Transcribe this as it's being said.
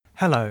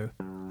Hello,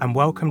 and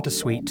welcome to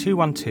Suite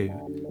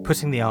 212,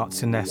 putting the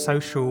arts in their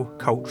social,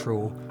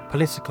 cultural,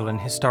 political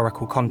and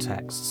historical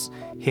contexts,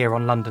 here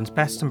on London's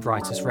best and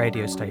brightest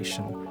radio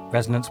station,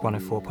 Resonance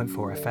 104.4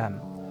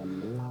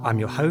 FM. I'm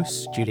your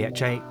host, Juliet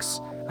Jakes,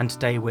 and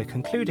today we're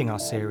concluding our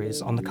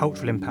series on the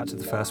cultural impact of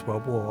the First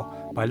World War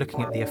by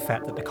looking at the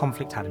effect that the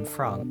conflict had in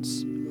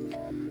France.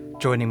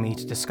 Joining me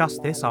to discuss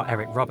this are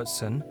Eric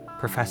Robertson,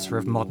 Professor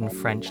of Modern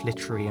French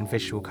Literary and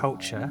Visual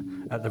Culture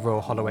at the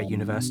Royal Holloway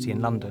University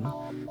in London,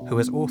 who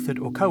has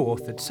authored or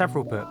co-authored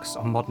several books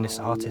on modernist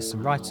artists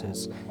and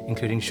writers,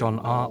 including Jean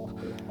Arp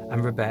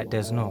and Robert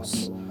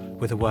Desnos,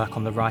 with a work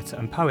on the writer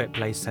and poet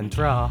Blaise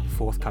Cendrars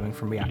forthcoming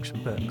from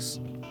Reaction Books.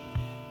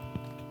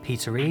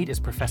 Peter Reid is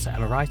Professor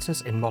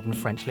Emeritus in Modern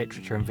French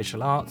Literature and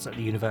Visual Arts at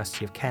the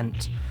University of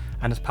Kent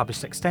and has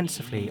published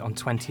extensively on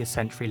 20th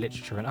century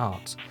literature and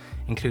art,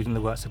 including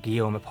the works of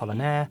Guillaume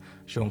Apollinaire,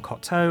 Jean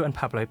Cocteau and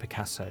Pablo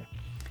Picasso.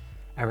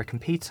 Eric and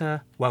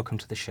Peter, welcome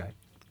to the show.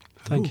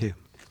 Thank you.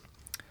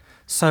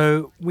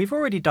 So, we've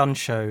already done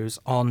shows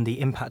on the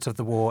impact of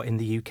the war in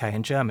the UK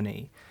and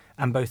Germany,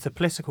 and both the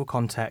political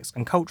context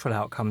and cultural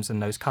outcomes in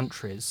those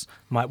countries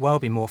might well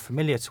be more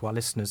familiar to our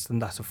listeners than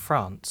that of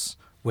France,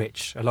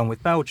 which, along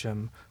with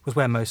Belgium, was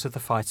where most of the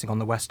fighting on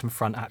the Western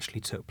Front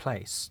actually took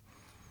place.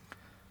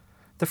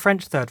 The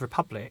French Third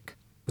Republic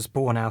was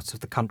born out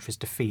of the country's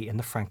defeat in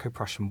the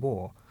Franco-Prussian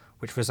War,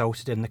 which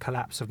resulted in the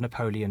collapse of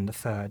Napoleon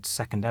III's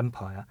Second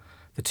Empire,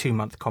 the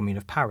two-month Commune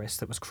of Paris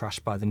that was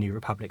crushed by the New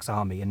Republic's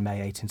army in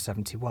May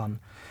 1871,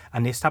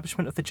 and the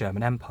establishment of the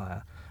German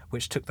Empire,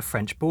 which took the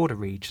French border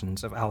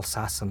regions of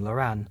Alsace and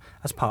Lorraine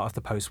as part of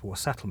the post-war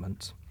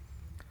settlement.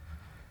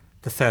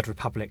 The Third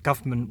Republic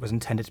government was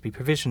intended to be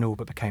provisional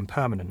but became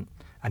permanent,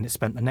 and it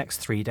spent the next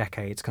 3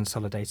 decades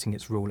consolidating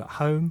its rule at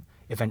home,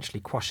 eventually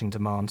quashing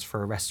demands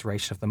for a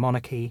restoration of the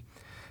monarchy,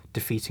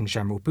 defeating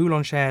General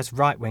Boulanger's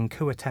right-wing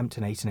coup attempt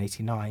in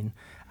 1889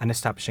 and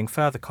establishing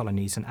further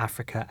colonies in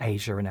Africa,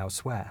 Asia and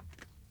elsewhere.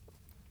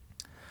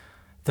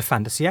 The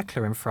fin de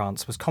siècle in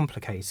France was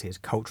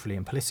complicated culturally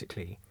and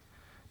politically.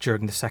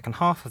 During the second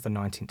half of the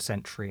 19th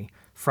century,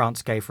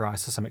 France gave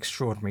rise to some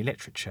extraordinary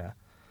literature: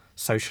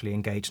 socially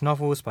engaged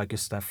novels by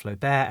Gustave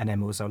Flaubert and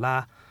Émile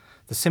Zola,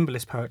 the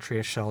symbolist poetry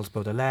of Charles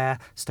Baudelaire,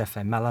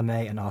 Stéphane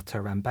Mallarmé and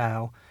Arthur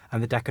Rimbaud,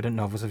 and the decadent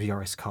novels of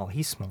Joris Karl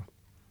Huysmans.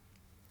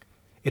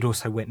 It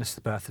also witnessed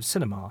the birth of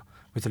cinema,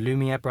 with the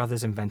Lumière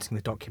brothers inventing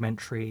the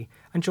documentary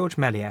and Georges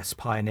Méliès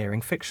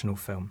pioneering fictional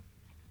film.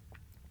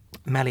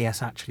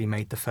 Méliès actually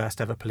made the first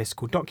ever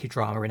political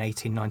docudrama in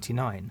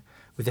 1899,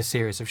 with a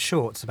series of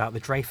shorts about the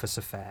Dreyfus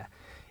affair,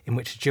 in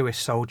which a Jewish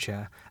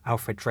soldier,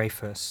 Alfred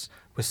Dreyfus,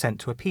 was sent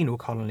to a penal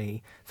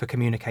colony for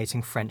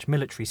communicating French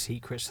military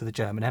secrets to the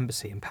German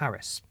embassy in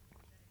Paris.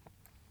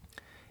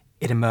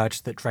 It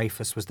emerged that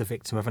Dreyfus was the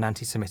victim of an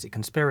anti-Semitic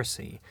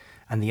conspiracy,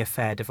 and the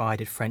affair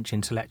divided French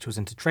intellectuals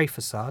into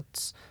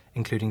Dreyfusards,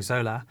 including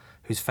Zola,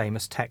 whose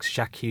famous text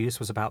J'accuse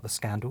was about the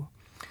scandal,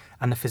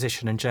 and the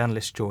physician and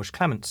journalist Georges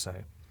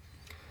Clemenceau.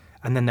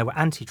 And then there were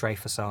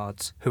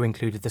anti-Dreyfusards, who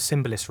included the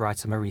symbolist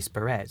writer Maurice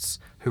Barrès,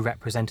 who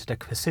represented a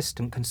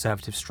persistent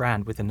conservative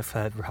strand within the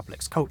Third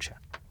Republic's culture.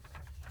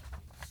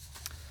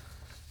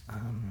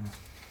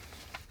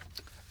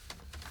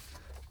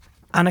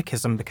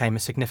 Anarchism became a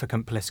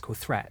significant political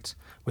threat,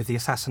 with the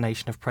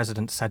assassination of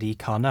President Sadi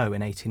Carnot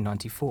in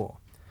 1894.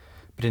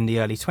 But in the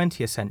early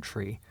 20th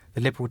century,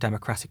 the liberal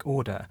democratic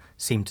order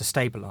seemed to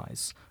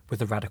stabilise, with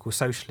the radical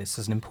socialists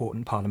as an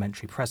important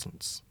parliamentary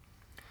presence.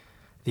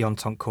 The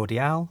Entente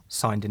Cordiale,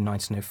 signed in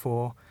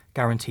 1904,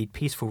 guaranteed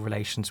peaceful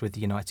relations with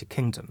the United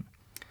Kingdom,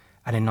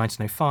 and in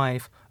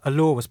 1905 a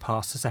law was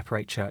passed to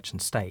separate church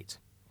and state.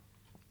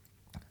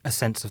 A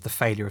sense of the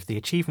failure of the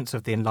achievements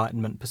of the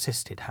Enlightenment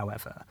persisted,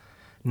 however,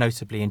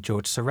 notably in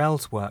George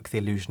Sorel's work The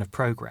Illusion of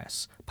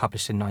Progress,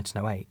 published in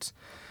 1908,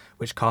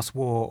 which cast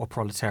war or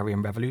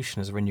proletarian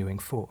revolution as a renewing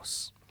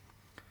force.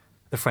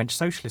 The French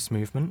socialist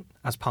movement,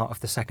 as part of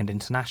the Second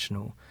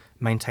International,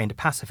 maintained a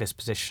pacifist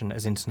position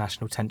as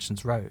international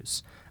tensions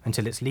rose,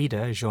 until its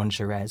leader, Jean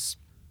Jaurès,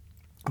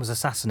 was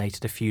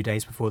assassinated a few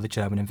days before the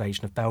German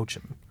invasion of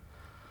Belgium.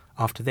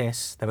 After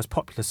this, there was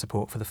popular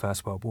support for the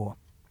First World War.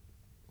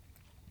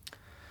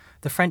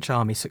 The French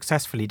army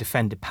successfully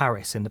defended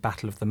Paris in the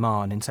Battle of the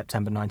Marne in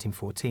September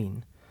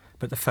 1914,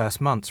 but the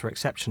first months were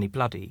exceptionally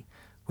bloody,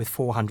 with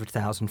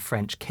 400,000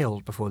 French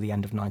killed before the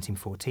end of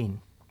 1914.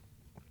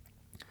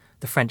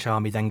 The French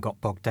army then got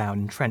bogged down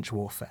in trench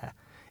warfare,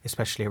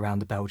 especially around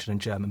the Belgian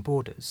and German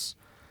borders.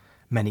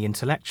 Many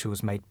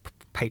intellectuals made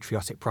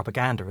patriotic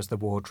propaganda as the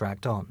war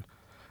dragged on.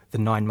 The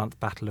 9-month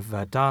Battle of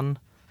Verdun,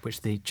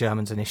 which the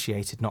Germans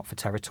initiated not for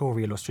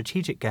territorial or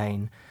strategic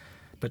gain,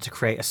 but to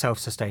create a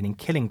self-sustaining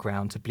killing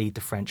ground to bleed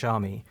the French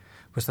army,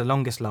 was the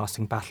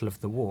longest-lasting battle of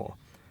the war,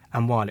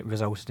 and while it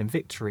resulted in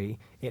victory,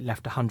 it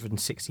left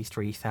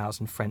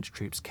 163,000 French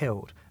troops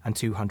killed and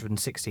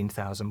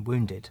 216,000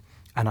 wounded,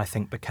 and I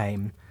think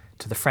became,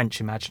 to the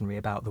French imaginary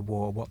about the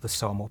war, what the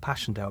Somme or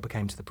Passchendaele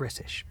became to the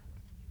British.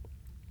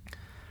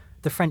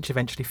 The French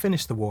eventually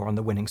finished the war on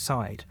the winning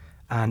side,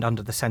 and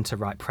under the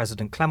centre-right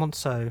President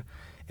Clemenceau,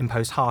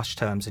 imposed harsh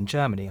terms in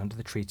Germany under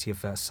the Treaty of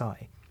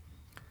Versailles.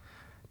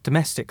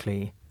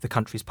 Domestically, the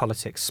country's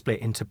politics split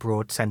into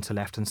broad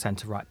centre-left and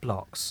centre-right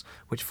blocs,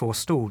 which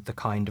forestalled the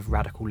kind of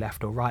radical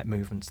left or right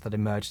movements that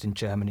emerged in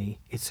Germany,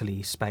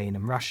 Italy, Spain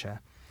and Russia,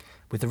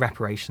 with the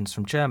reparations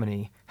from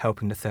Germany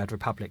helping the Third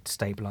Republic to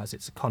stabilise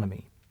its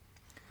economy.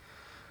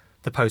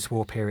 The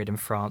post-war period in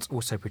France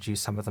also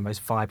produced some of the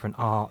most vibrant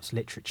art,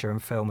 literature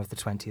and film of the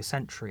 20th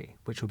century,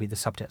 which will be the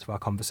subject of our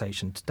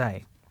conversation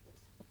today.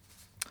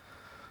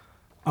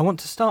 I want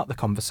to start the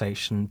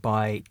conversation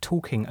by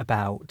talking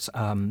about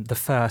the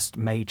first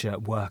major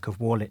work of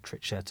war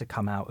literature to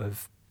come out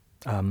of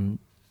the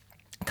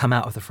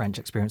French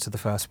experience of the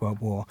First World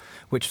War,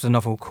 which was a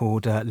novel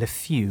called Le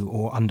Feu,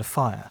 or Under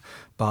Fire,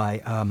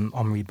 by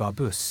Henri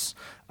Barbusse.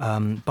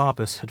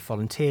 Barbusse had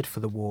volunteered for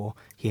the war.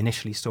 He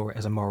initially saw it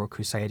as a moral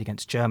crusade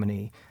against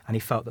Germany, and he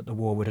felt that the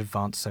war would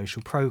advance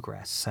social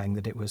progress, saying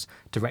that it was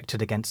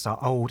directed against our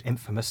old,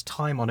 infamous,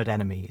 time-honoured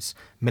enemies,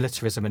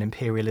 militarism and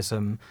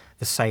imperialism,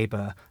 the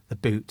sabre, the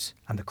boot,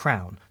 and the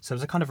crown. So there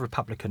was a kind of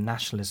Republican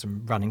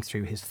nationalism running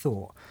through his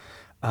thought.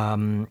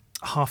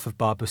 Half of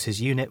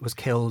Barbusse's unit was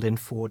killed in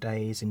 4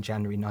 days in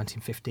January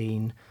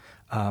 1915.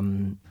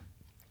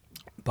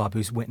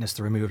 Barbusse witnessed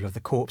the removal of the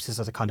corpses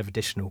as a kind of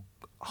additional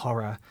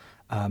horror.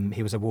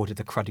 He was awarded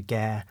the Croix de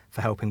Guerre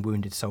for helping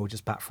wounded soldiers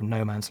back from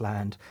no man's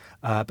land,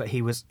 but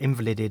he was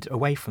invalided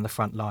away from the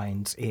front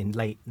lines in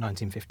late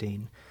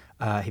 1915.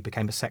 He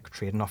became a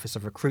secretary at an office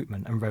of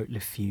recruitment and wrote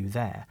Le Feu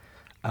there.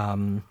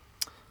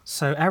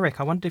 So, Eric,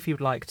 I wonder if you'd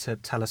like to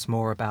tell us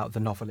more about the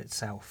novel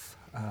itself.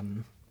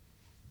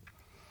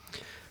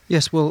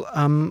 Yes, well,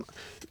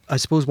 I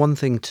suppose one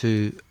thing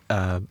to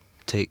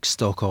take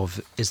stock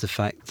of is the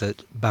fact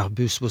that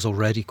Barbusse was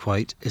already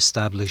quite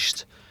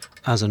established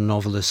as a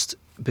novelist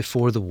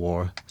before the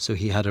war, so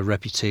he had a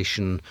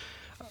reputation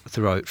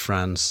throughout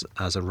France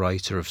as a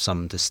writer of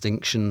some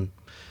distinction,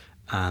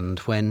 and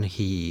when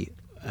he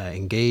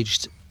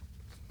engaged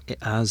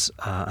as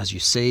you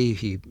say,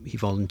 he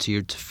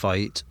volunteered to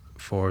fight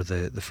for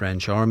the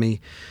French army.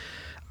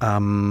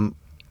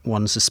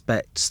 One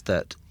suspects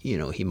that, you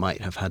know, he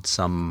might have had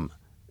some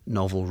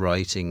novel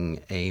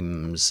writing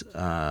aims,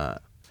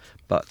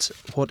 but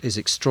what is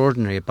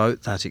extraordinary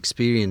about that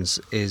experience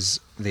is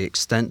the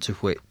extent to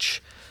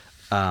which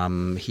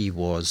he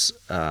was,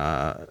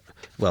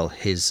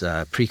 his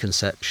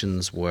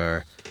preconceptions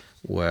were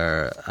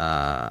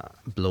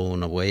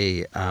blown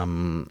away,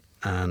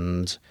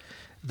 and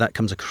that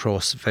comes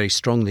across very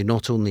strongly,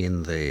 not only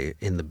in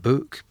the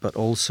book, but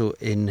also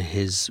in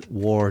his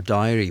war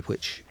diary,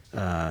 which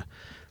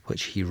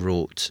he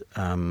wrote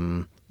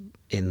in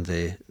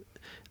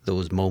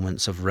those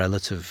moments of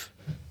relative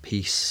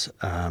peace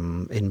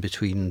in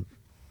between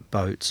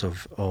bouts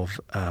of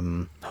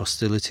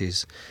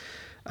hostilities.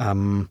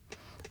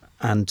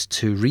 And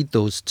to read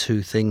those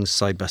two things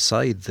side by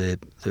side,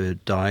 the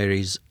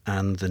diaries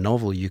and the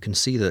novel, you can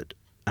see that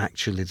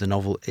actually the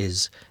novel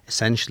is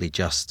essentially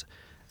just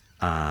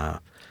a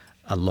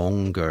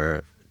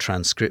longer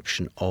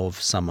transcription of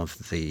some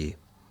of the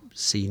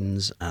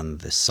scenes and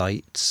the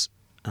sights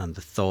and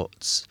the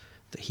thoughts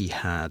that he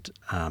had,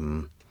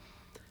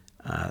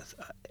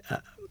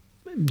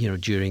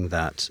 during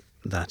that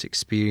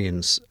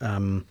experience.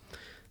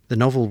 The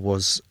novel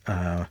was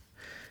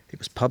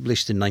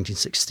published in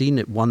 1916.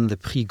 It won the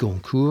Prix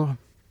Goncourt,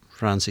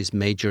 France's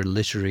major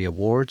literary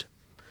award,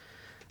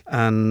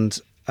 and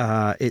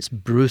it's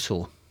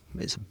brutal.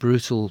 It's a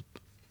brutal,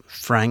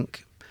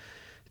 frank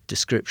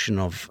description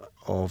of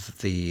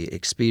the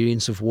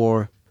experience of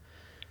war.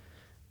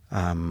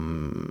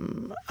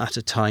 At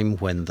a time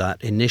when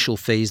that initial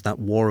phase, that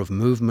war of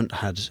movement,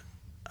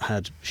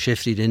 had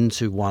shifted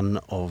into one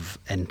of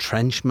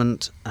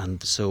entrenchment,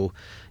 and so,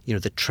 you know,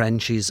 the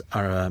trenches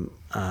are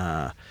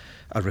a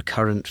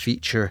recurrent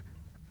feature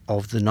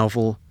of the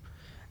novel,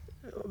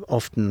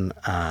 often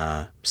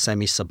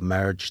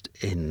semi-submerged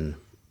in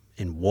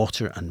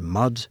water and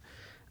mud,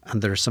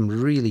 and there are some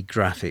really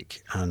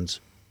graphic and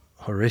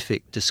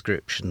horrific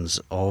descriptions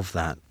of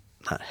that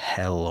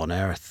hell on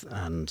earth,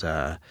 and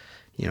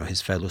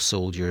his fellow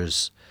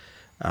soldiers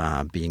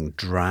being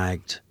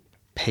dragged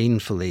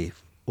painfully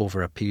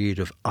over a period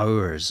of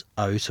hours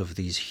out of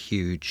these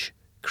huge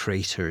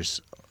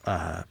craters,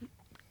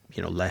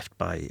 left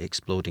by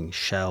exploding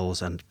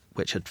shells, and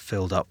which had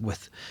filled up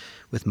with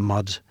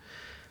mud.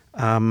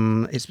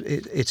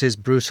 It is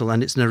brutal,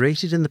 and it's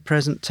narrated in the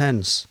present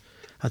tense.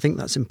 I think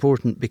that's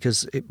important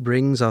because it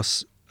brings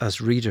us as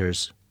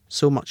readers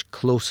so much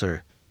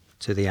closer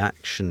to the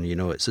action. You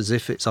know, it's as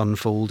if it's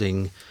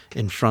unfolding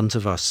in front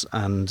of us,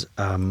 and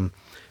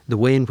the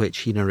way in which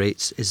he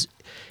narrates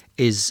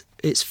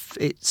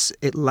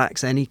it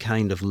lacks any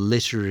kind of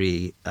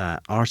literary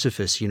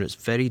artifice. You know, it's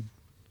very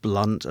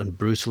blunt and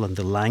brutal, and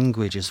the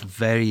language is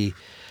very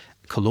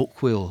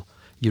colloquial.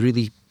 You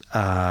really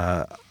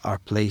are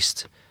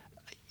placed,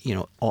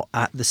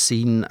 at the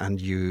scene, and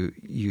you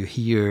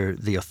hear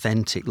the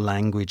authentic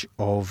language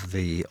of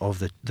the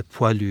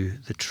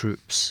poilus, the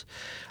troops,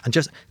 and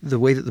just the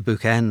way that the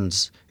book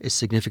ends is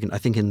significant. I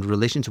think in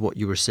relation to what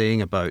you were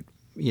saying about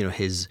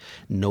his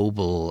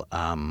noble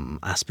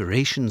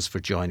aspirations for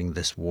joining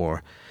this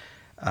war.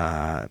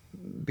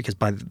 Because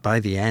by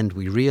the end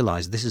we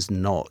realise this is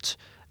not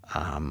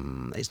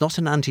it's not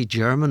an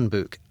anti-German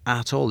book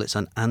at all. It's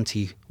an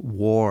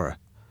anti-war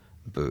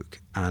book,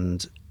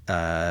 and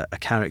a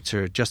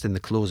character just in the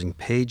closing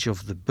page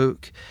of the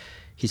book,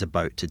 he's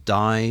about to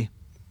die.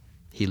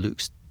 He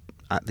looks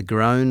at the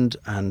ground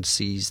and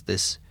sees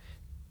this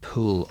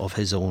pool of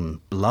his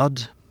own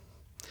blood,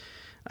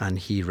 and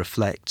he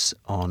reflects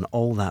on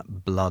all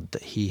that blood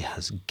that he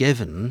has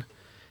given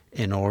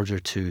in order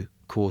to,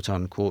 quote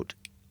unquote,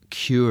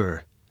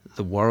 cure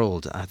the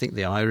world. I think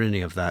the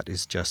irony of that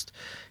is just,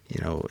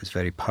 is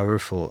very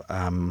powerful.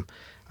 And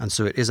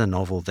so it is a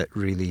novel that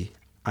really,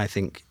 I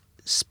think,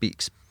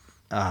 speaks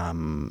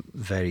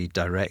very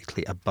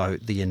directly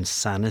about the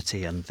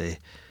insanity and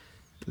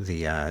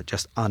the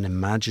just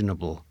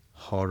unimaginable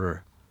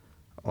horror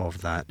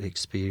of that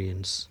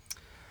experience.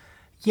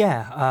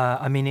 Yeah,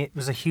 I mean, it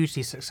was a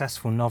hugely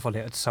successful novel.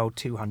 It had sold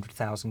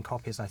 200,000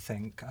 copies, I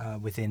think,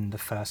 within the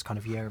first kind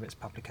of year of its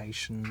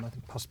publication, I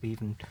think possibly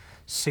even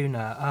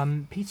sooner.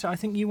 Peter, I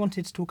think you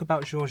wanted to talk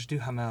about Georges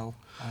Duhamel.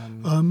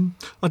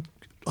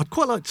 I'd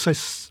quite like to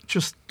say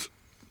just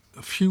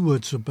a few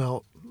words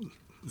about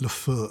Le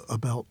Feu,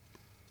 about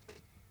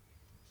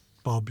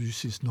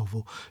Barbuse's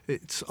novel.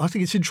 I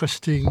think it's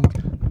interesting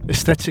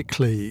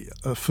aesthetically.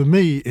 For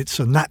me, it's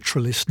a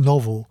naturalist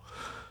novel,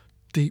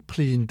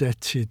 deeply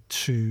indebted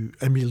to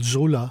Émile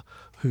Zola,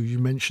 who you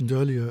mentioned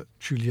earlier,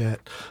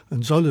 Juliette.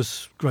 And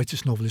Zola's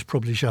greatest novel is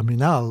probably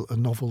Germinal, a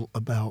novel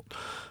about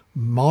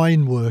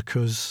mine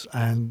workers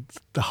and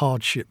the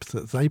hardship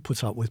that they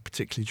put up with,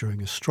 particularly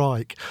during a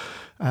strike.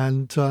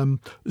 And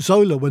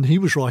Zola, when he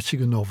was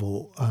writing a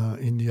novel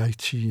in the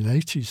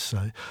 1880s,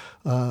 say,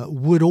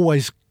 would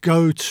always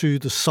go to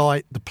the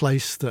site, the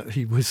place that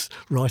he was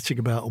writing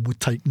about, and would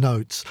take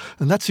notes.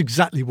 And that's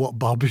exactly what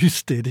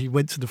Barbus did. He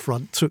went to the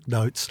front, took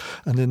notes,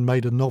 and then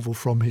made a novel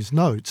from his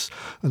notes.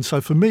 And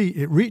so for me,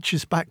 it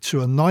reaches back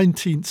to a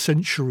 19th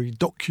century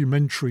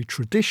documentary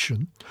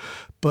tradition.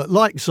 But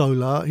like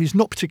Zola, he's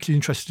not particularly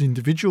interested in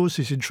individuals.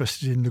 He's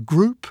interested in the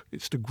group.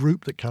 It's the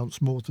group that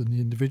counts more than the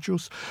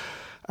individuals.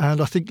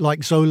 And I think,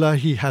 like Zola,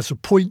 he has a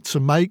point to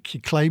make. He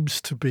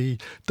claims to be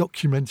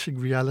documenting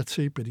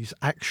reality, but he's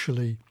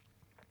actually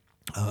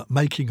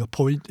making a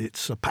point.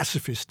 It's a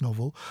pacifist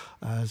novel,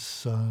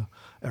 as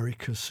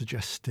Erica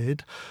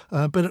suggested.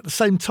 But at the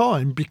same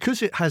time,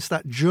 because it has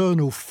that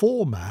journal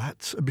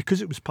format, and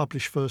because it was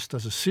published first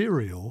as a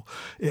serial,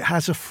 it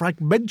has a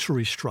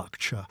fragmentary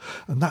structure.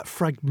 And that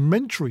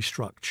fragmentary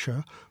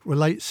structure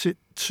relates it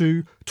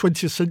to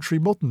 20th century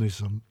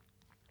modernism.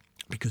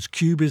 Because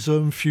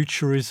Cubism,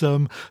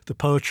 Futurism, the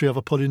poetry of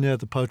Apollinaire,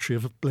 the poetry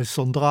of Blaise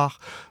Cendrars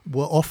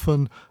were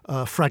often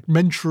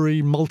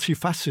fragmentary,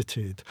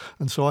 multifaceted.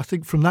 And so I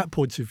think from that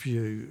point of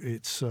view,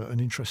 it's an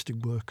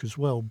interesting work as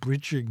well,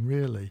 bridging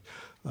really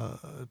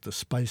the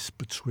space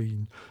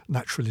between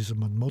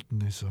naturalism and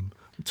modernism,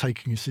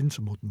 taking us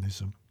into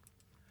modernism.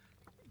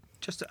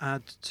 Just to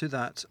add to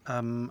that,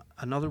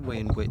 another way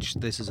in which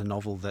this is a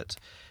novel that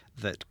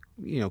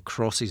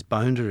crosses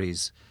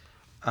boundaries.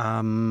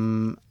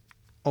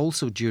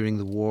 Also, during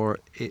the war,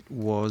 it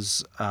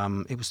was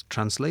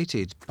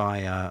translated by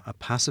a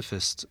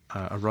pacifist,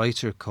 a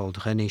writer called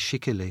René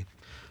Schickele,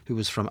 who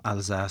was from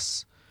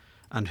Alsace,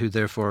 and who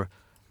therefore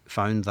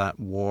found that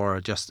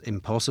war just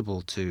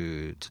impossible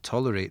to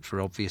tolerate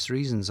for obvious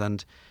reasons.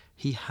 And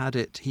he had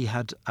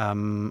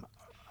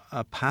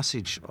a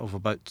passage of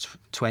about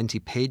 20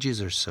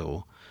 pages or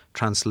so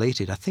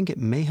translated. I think it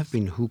may have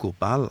been Hugo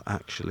Ball,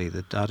 actually,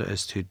 the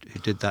Dadaist who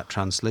did that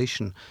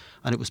translation.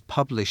 And it was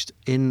published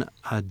in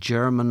a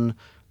German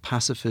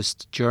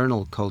pacifist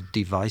journal called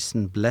Die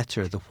Weißen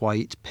Blätter, the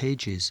White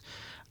Pages,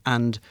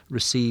 and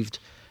received,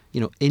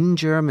 in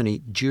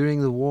Germany during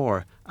the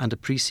war and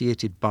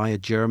appreciated by a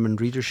German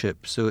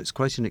readership. So it's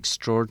quite an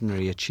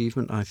extraordinary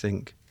achievement, I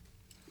think.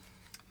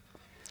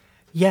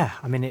 Yeah,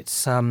 I mean,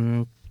 it's...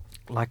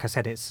 like I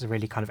said, it's a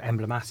really kind of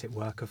emblematic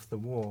work of the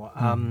war.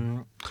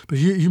 But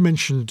you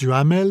mentioned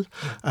Duhamel,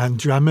 and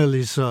Duhamel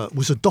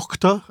was a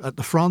doctor at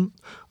the front,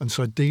 and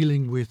so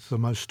dealing with the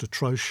most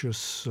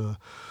atrocious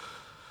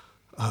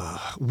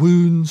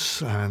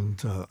wounds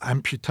and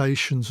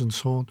amputations and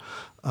so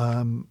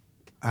on.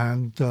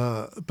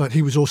 But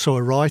he was also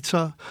a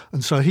writer,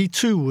 and so he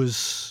too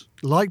was,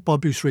 like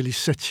Barbus, really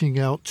setting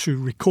out to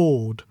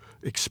record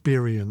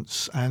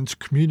experience and to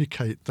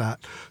communicate that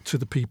to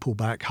the people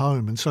back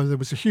home. And so there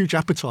was a huge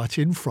appetite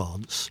in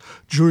France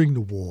during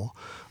the war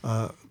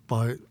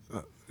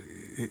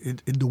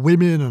in the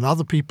women and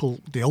other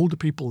people, the older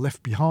people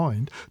left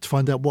behind, to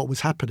find out what was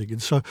happening.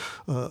 And so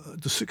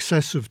the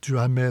success of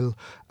Duhamel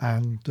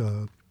and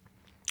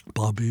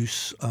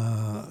Barbus,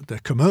 their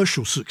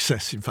commercial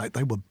success, in fact,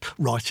 they were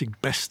writing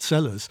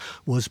bestsellers,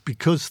 was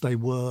because they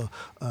were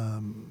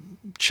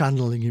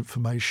channeling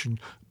information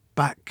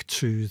back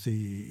to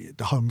the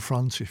home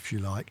front, if you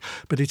like.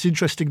 But it's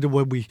interesting that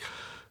when we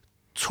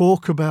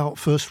talk about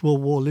First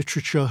World War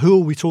literature,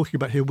 who are we talking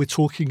about here? We're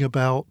talking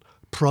about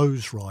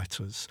prose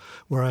writers.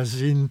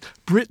 Whereas in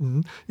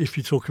Britain, if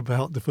you talk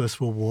about the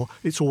First World War,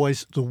 it's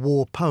always the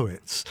war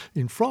poets.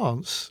 In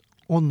France,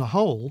 on the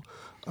whole,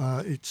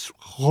 it's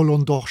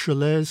Roland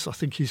d'Orchelès. I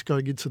think he's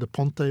going into the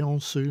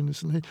Panthéon soon,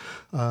 isn't he?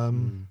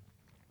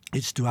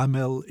 It's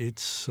Duhamel,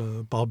 it's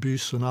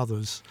Barbusse and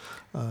others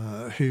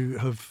who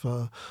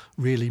have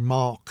really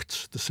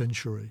marked the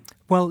century.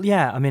 Well,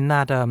 yeah, I mean,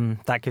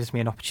 that gives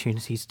me an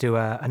opportunity to do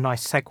a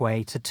nice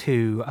segue to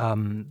two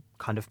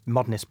kind of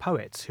modernist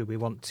poets who we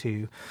want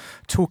to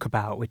talk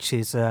about, which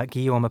is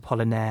Guillaume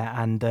Apollinaire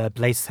and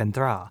Blaise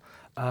Cendrars.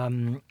 I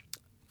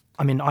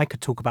mean, I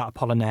could talk about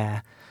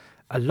Apollinaire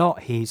a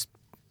lot. He's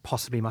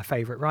possibly my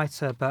favourite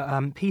writer.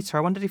 But Peter,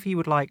 I wondered if you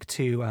would like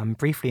to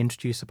briefly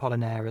introduce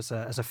Apollinaire as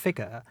a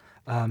figure.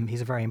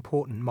 He's a very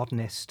important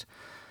modernist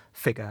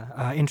figure.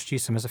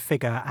 Introduce him as a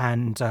figure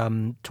and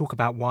talk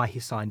about why he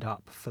signed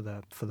up for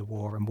the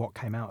war and what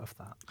came out of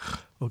that.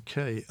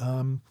 Okay.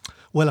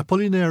 Well,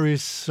 Apollinaire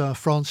is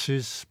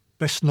France's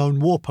best-known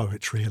war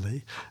poet,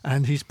 really,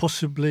 and he's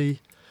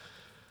possibly,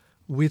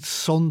 with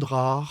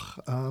Cendrars,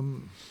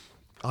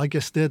 I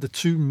guess they're the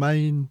two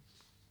main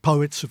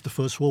poets of the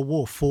First World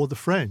War for the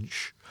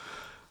French.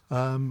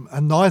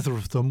 And neither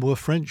of them were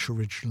French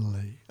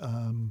originally.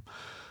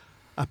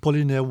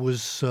 Apollinaire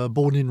was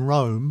born in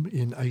Rome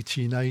in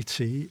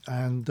 1880,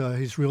 and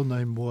his real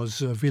name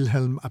was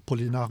Wilhelm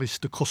Apollinaris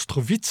de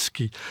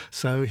Kostrowitzki.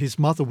 So his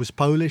mother was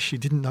Polish. He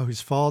didn't know his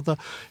father.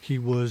 He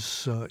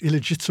was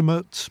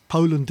illegitimate.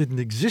 Poland didn't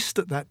exist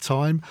at that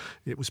time.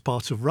 It was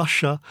part of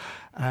Russia.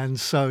 And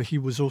so he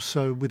was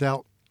also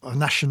without a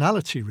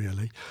nationality,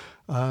 really.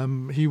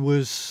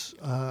 His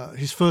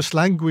first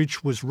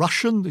language was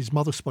Russian. His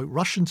mother spoke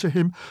Russian to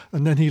him,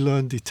 and then he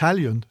learned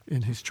Italian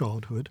in his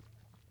childhood.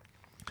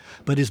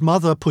 But his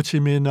mother put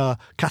him in a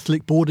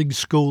Catholic boarding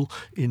school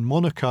in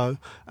Monaco,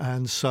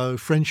 and so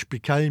French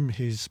became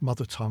his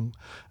mother tongue,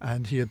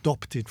 and he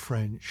adopted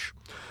French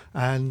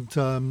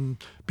and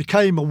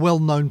became a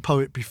well-known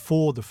poet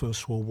before the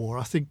First World War.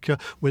 I think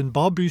when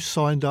Barbusse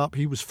signed up,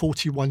 he was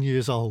 41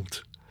 years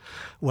old.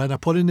 When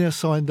Apollinaire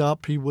signed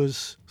up, he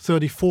was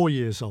 34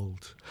 years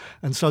old.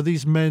 And so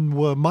these men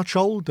were much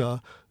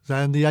older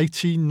than the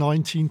 18,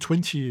 19,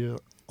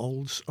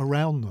 20-year-olds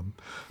around them.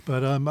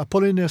 But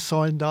Apollinaire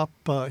signed up.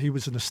 He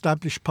was an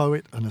established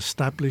poet, an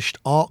established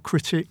art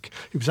critic.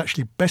 He was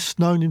actually best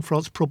known in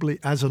France probably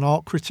as an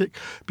art critic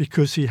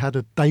because he had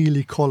a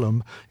daily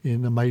column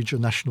in a major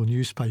national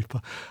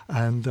newspaper.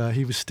 And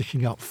he was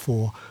sticking up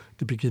for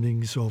the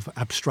beginnings of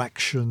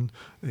abstraction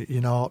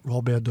in art,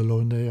 Robert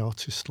Delaunay,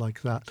 artists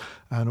like that.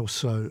 And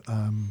also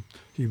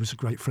he was a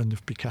great friend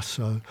of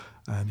Picasso,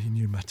 and he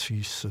knew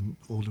Matisse and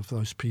all of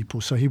those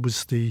people. So he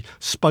was the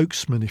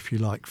spokesman, if you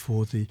like,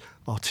 for the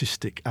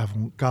artistic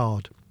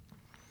avant-garde.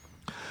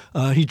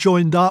 He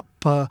joined up,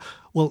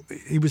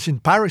 he was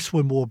in Paris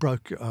when war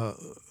broke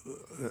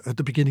at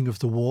the beginning of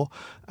the war,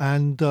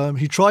 and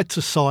he tried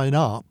to sign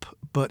up,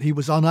 but he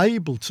was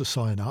unable to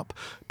sign up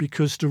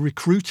because the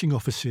recruiting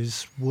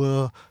offices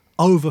were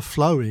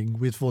overflowing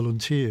with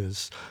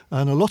volunteers.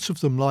 And a lot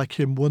of them, like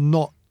him, were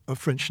not of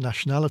French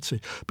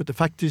nationality. But the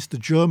fact is the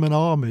German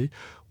army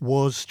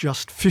was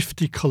just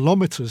 50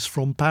 kilometres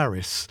from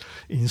Paris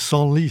in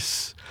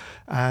Senlis.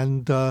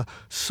 And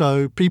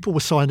so people were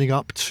signing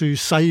up to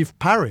save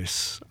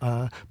Paris.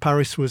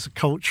 Paris was a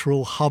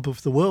cultural hub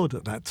of the world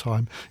at that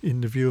time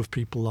in the view of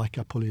people like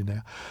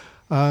Apollinaire.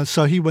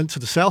 So he went to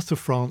the south of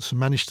France and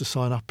managed to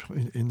sign up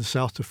in the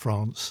south of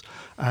France.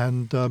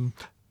 And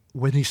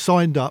when he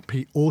signed up,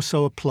 he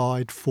also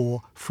applied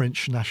for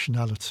French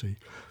nationality.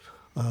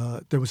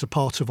 There was a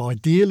part of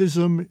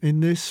idealism in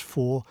this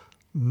for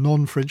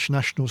non-French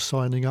nationals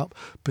signing up,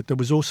 but there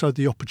was also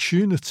the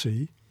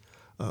opportunity,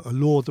 a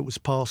law that was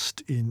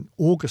passed in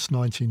August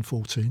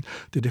 1914,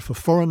 that if a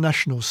foreign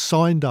national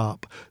signed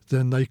up,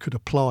 then they could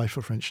apply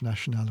for French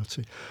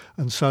nationality.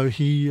 And so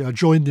he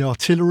joined the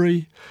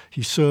artillery,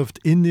 he served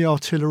in the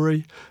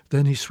artillery,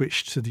 then he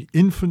switched to the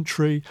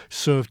infantry,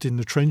 served in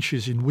the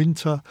trenches in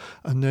winter,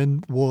 and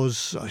then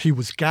he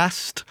was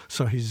gassed,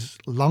 so his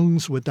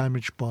lungs were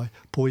damaged by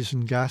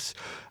poison gas,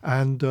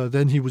 and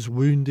then he was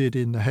wounded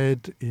in the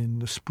head in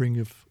the spring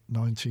of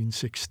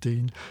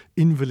 1916,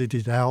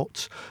 invalided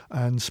out,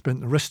 and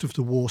spent the rest of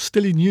the war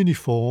still in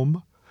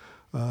uniform,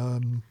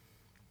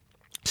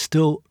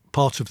 still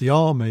part of the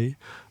army,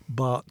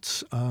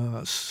 but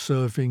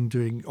serving,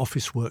 doing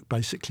office work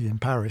basically in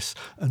Paris,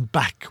 and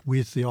back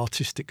with the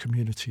artistic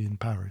community in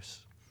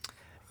Paris.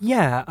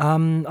 Yeah, I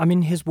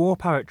mean, his war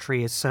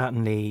poetry is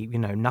certainly,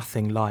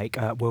 nothing like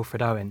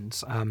Wilfred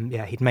Owen's.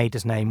 He'd made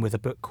his name with a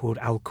book called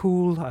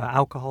Alcool,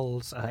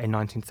 Alcohols, in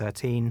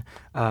 1913.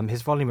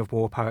 His volume of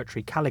war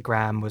poetry,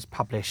 Calligram, was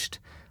published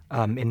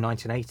in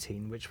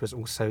 1918, which was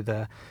also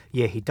the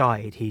year he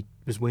died. He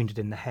was wounded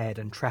in the head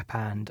and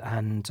trepanned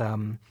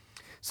and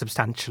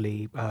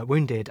substantially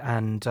wounded,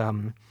 and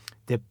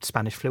the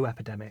Spanish flu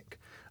epidemic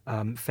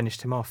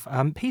finished him off.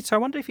 Peter, I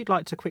wonder if you'd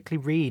like to quickly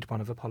read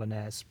one of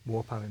Apollinaire's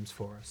war poems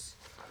for us.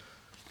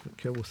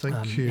 Okay, well,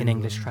 thank you. In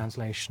English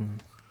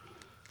translation.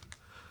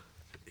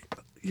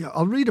 Yeah,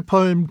 I'll read a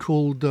poem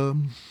called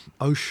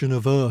Ocean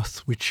of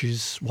Earth, which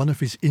is one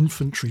of his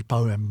infantry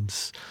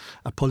poems.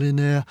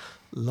 Apollinaire,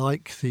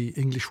 like the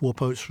English war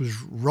poets,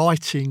 was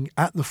writing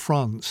at the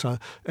front, so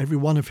every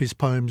one of his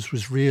poems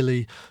was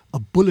really a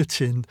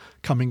bulletin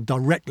coming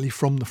directly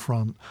from the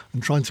front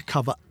and trying to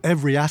cover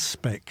every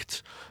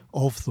aspect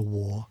of the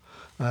war.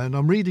 And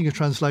I'm reading a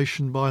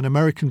translation by an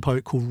American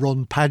poet called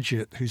Ron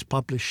Padgett, who's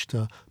published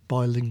a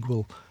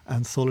bilingual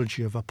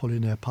anthology of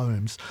Apollinaire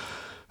poems.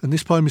 And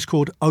this poem is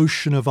called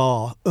Ocean of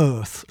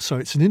Earth. So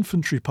it's an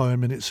infantry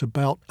poem and it's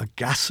about a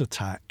gas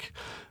attack.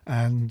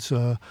 And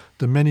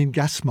the men in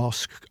gas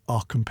masks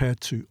are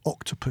compared to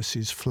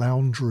octopuses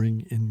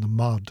floundering in the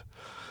mud.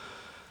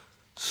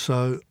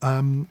 So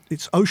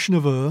it's Ocean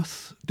of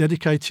Earth,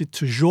 dedicated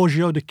to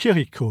Giorgio de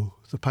Chirico,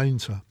 the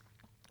painter.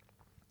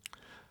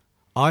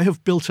 I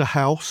have built a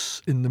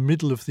house in the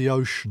middle of the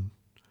ocean.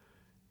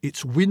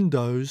 Its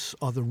windows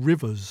are the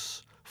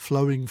rivers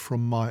flowing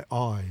from my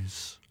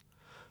eyes.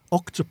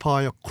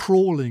 Octopi are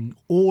crawling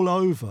all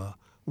over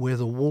where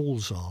the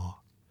walls are.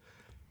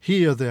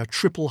 Here their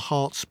triple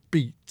hearts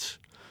beat,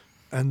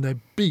 and their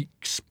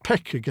beaks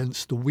peck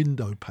against the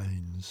window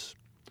panes.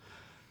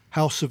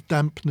 House of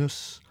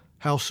dampness,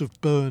 house of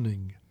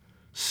burning,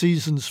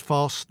 season's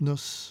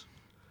fastness,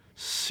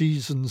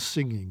 season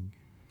singing.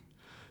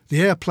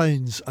 The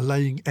airplanes are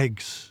laying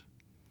eggs.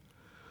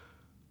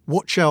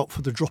 Watch out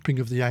for the dropping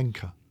of the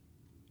anchor.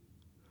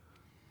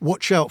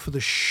 Watch out for the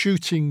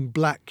shooting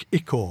black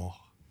ichor.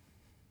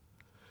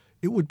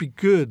 It would be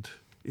good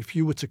if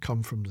you were to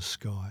come from the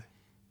sky.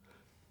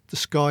 The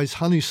sky's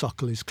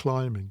honeysuckle is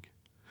climbing.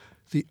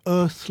 The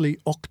earthly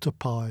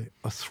octopi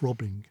are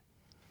throbbing.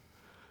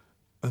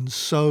 And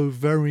so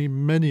very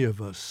many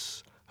of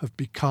us have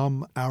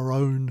become our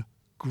own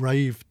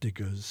grave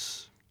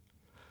diggers.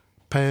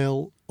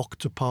 Pale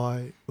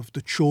octopi of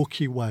the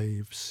chalky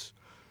waves,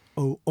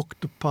 O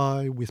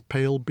octopi with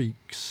pale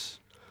beaks.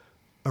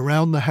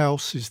 Around the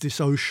house is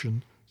this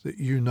ocean that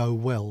you know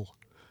well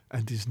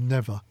and is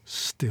never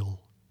still.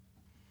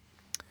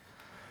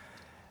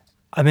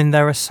 I mean,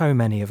 there are so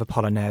many of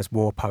Apollinaire's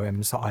war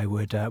poems that I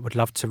would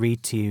love to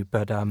read to you,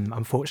 but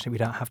unfortunately we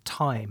don't have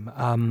time.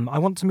 I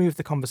want to move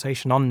the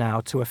conversation on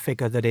now to a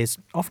figure that is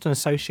often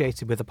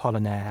associated with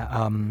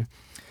Apollinaire.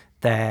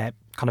 Their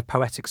kind of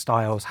poetic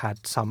styles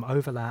had some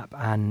overlap,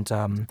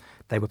 and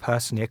they were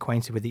personally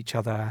acquainted with each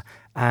other,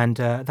 and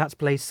that's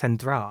Blaise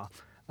Cendrars.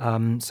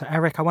 So,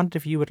 Eric, I wondered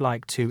if you would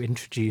like to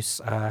introduce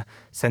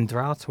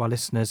Cendrars to our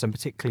listeners, and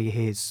particularly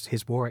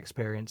his war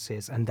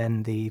experiences, and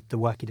then the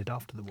work he did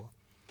after the war.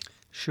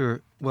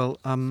 Sure. Well,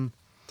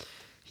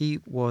 he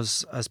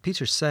was, as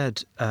Peter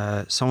said,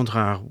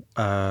 Cendrars,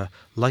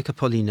 like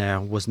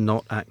Apollinaire, was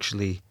not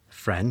actually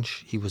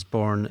French. He was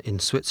born in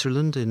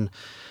Switzerland in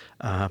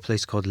a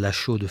place called La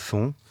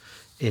Chaux-de-Fonds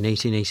in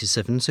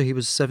 1887, so he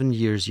was 7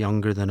 years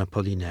younger than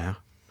Apollinaire.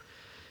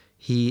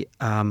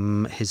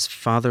 His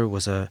father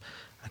was a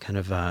kind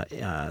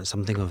of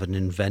something of an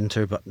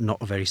inventor, but not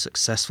a very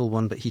successful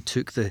one. But he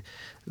took the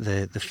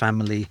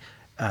family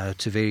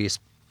to various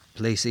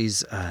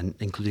places,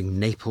 including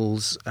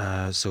Naples.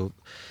 So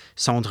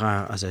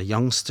Cendrars, as a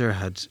youngster,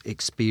 had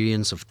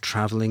experience of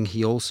travelling.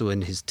 He also,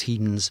 in his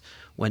teens,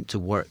 went to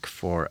work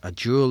for a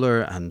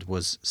jeweller and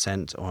was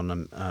sent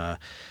on a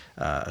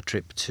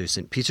trip to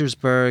St.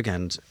 Petersburg.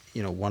 And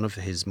one of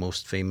his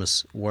most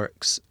famous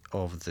works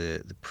of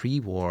the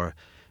pre-war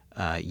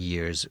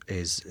years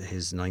is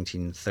his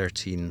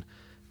 1913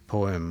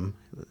 poem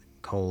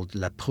called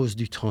La prose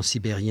du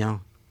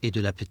Transsibérien et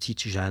de la petite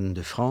Jeanne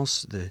de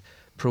France, the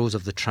prose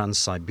of the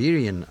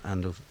Trans-Siberian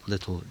and of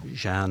little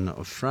Jeanne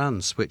of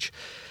France, which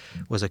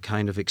was a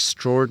kind of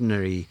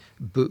extraordinary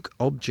book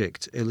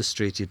object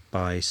illustrated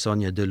by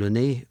Sonia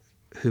Delaunay,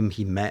 whom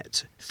he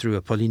met through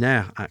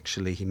Apollinaire,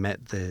 actually. He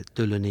met the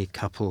Delaunay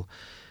couple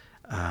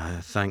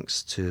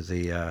thanks to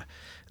the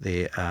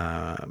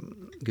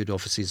good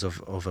offices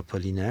of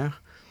Apollinaire.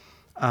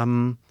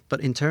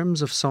 But in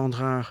terms of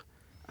Cendrars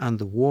and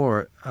the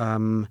war,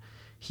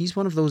 he's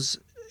one of those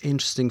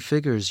interesting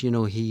figures.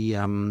 He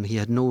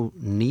had no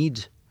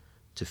need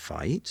to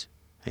fight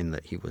in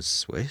that he was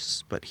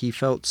Swiss, but he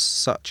felt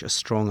such a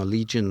strong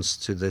allegiance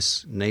to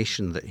this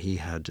nation that he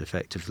had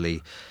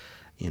effectively,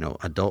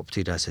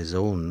 adopted as his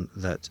own,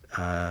 that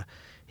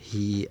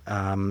he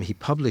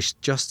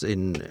published just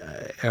in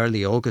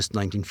early August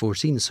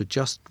 1914, so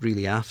just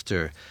really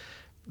after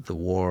the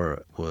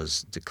war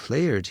was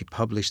declared, he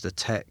published a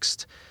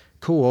text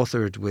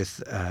co-authored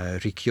with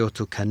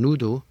Ricciotto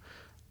Canudo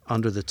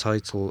under the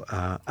title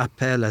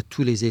Appel à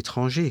tous les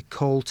étrangers,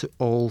 Call to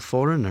All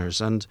Foreigners.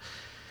 And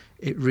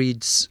it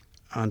reads,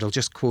 and I'll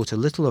just quote a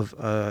little of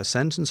a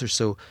sentence or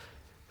so: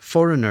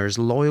 foreigners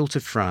loyal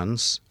to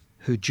France,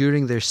 who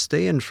during their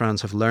stay in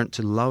France have learnt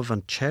to love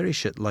and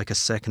cherish it like a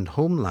second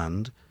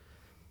homeland,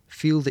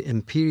 feel the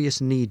imperious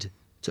need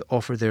to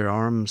offer their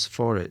arms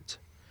for it.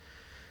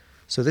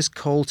 So this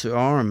call to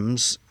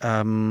arms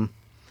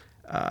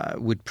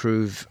would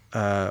prove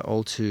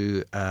all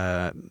too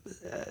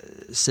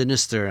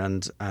sinister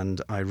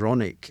and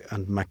ironic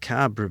and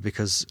macabre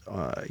because,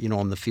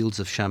 on the fields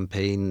of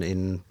Champagne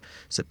in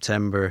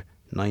September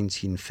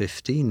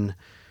 1915,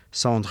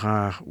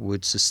 Sandrard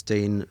would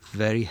sustain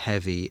very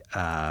heavy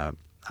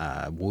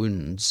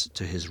wounds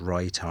to his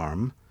right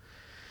arm,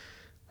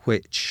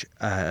 which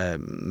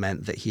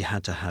meant that he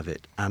had to have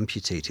it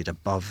amputated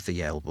above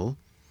the elbow,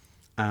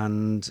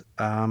 and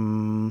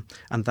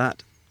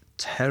that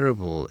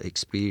terrible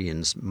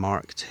experience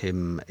marked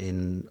him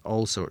in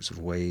all sorts of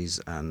ways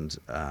and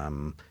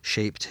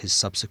shaped his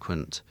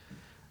subsequent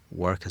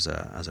work as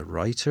a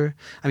writer.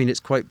 I mean, it's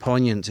quite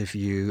poignant if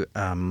you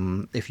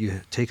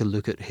take a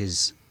look at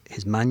his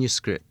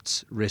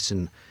manuscripts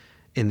written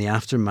in the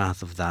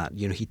aftermath of that.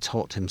 He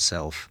taught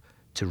himself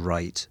to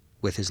write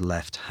with his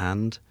left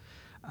hand,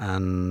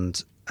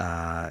 and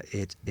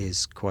it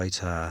is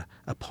quite a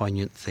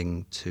poignant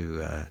thing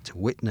to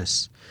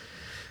witness.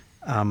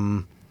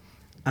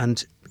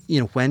 And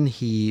when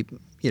he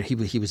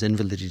was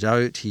invalided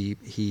out, he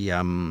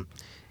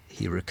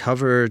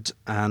recovered,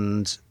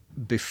 and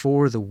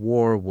before the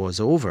war was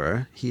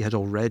over, he had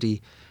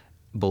already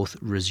both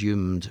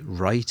resumed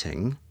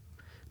writing,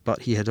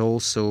 but he had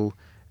also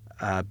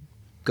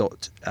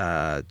got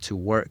to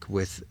work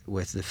with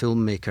the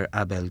filmmaker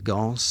Abel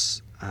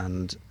Gance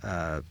and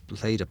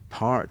played a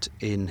part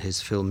in his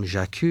film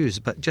J'accuse.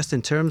 But just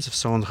in terms of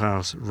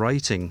Sandrard's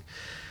writing,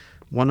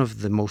 one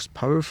of the most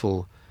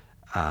powerful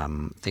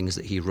things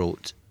that he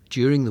wrote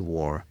during the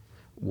war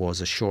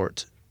was a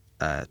short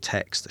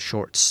text, a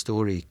short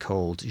story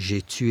called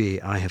J'ai tué,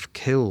 I have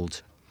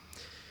killed.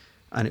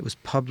 And it was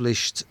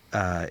published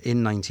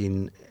in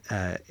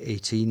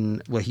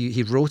 1918. Well,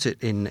 he wrote it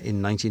in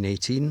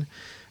 1918,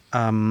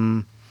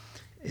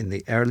 in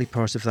the early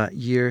part of that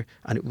year.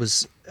 And it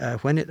was,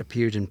 when it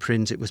appeared in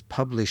print, it was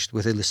published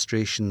with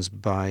illustrations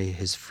by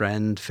his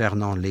friend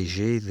Fernand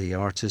Léger, the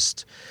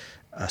artist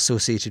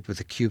associated with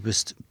the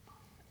Cubist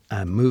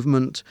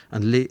movement.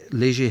 And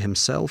Léger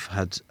himself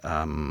had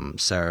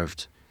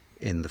served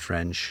in the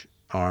French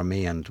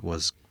army and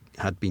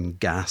had been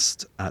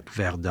gassed at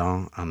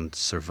Verdun and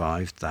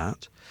survived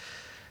that.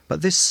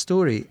 But this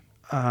story,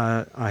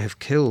 I Have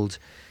Killed,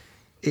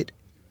 it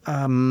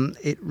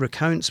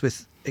recounts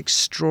with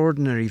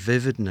extraordinary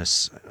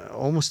vividness,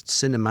 almost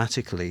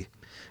cinematically,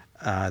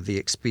 the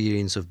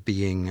experience of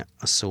being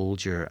a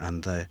soldier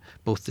and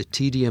both the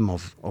tedium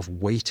of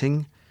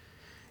waiting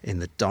in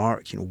the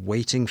dark,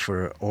 waiting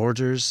for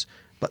orders,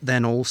 but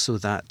then also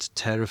that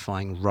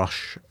terrifying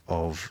rush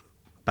of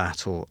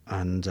battle.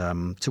 And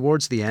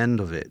towards the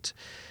end of it,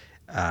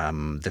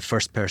 the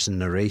first-person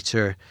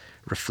narrator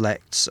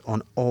reflects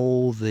on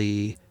all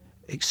the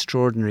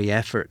extraordinary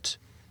effort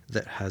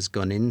that has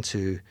gone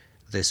into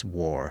this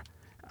war.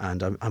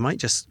 And I might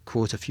just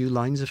quote a few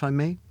lines, if I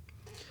may.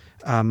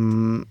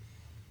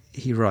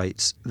 He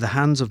writes, "The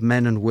hands of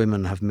men and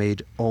women have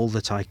made all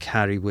that I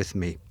carry with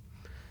me.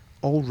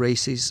 All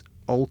races,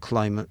 all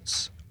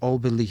climates, all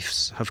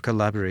beliefs have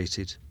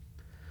collaborated.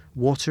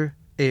 Water,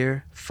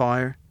 air,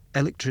 fire,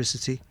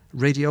 electricity,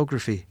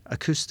 radiography,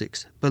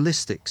 acoustics,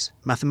 ballistics,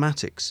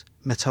 mathematics,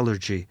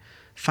 metallurgy,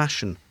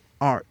 fashion,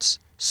 arts,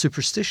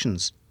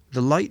 superstitions,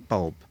 the light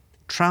bulb,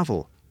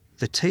 travel,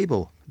 the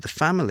table, the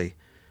family,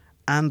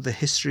 and the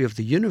history of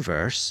the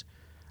universe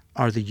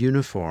are the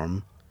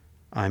uniform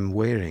I'm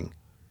wearing."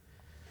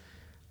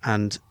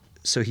 And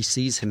so he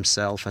sees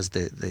himself as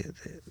the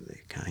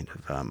kind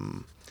of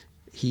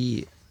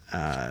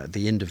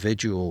the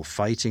individual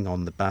fighting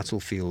on the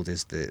battlefield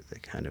is the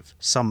kind of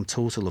sum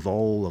total of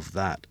all of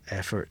that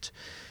effort.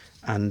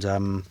 And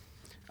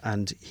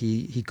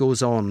he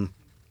goes on,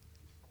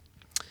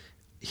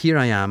 "Here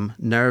I am,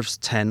 nerves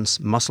tense,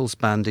 muscles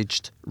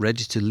bandaged,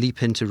 ready to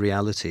leap into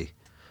reality.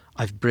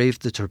 I've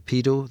braved the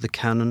torpedo, the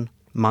cannon,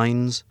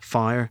 mines,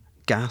 fire,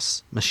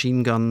 gas,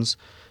 machine guns,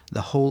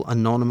 the whole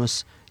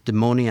anonymous,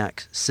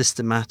 demoniac,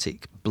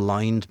 systematic,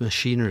 blind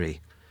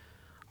machinery.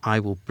 I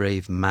will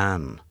brave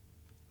man,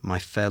 my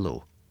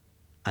fellow,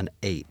 an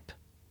ape.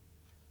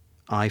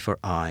 Eye for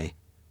eye,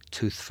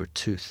 tooth for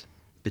tooth,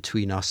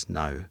 between us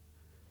now,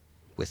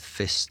 with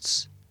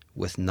fists,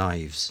 with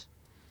knives,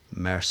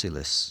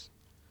 merciless."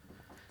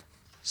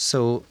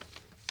 So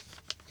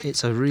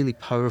it's a really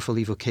powerful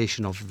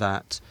evocation of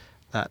that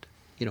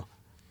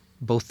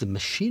both the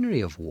machinery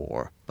of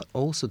war, but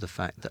also the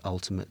fact that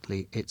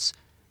ultimately it's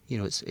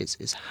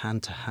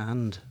hand to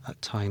hand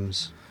at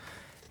times.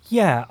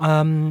 Yeah,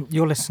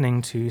 you're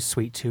listening to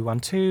Suite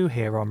 212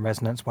 here on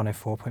Resonance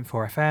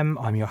 104.4 FM.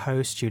 I'm your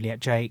host, Juliet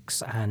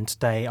Jakes, and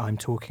today I'm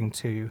talking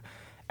to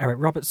Eric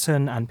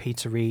Robertson and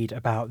Peter Reed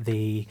about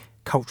the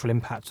cultural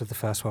impact of the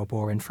First World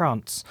War in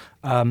France.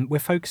 We're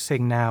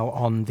focusing now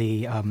on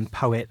the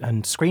poet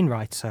and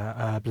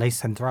screenwriter Blaise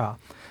Cendrars.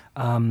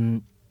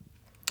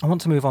 I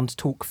want to move on to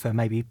talk for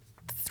maybe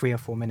 3 or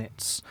 4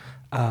 minutes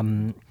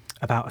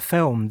about a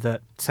film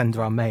that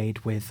Cendrars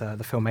made with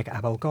the filmmaker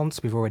Abel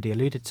Gance. We've already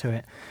alluded to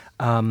it.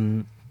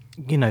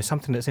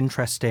 Something that's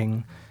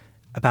interesting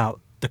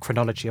about the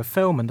chronology of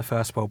film and the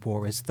First World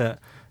War is that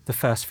the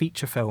first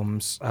feature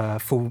films,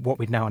 what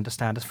we now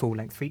understand as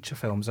full-length feature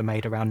films, are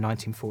made around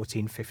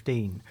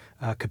 1914-15,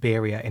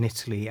 Cabiria in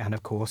Italy and,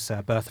 of course,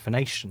 Birth of a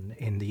Nation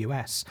in the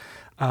US.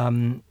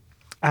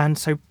 And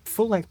so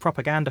full-length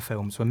propaganda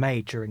films were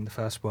made during the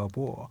First World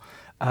War.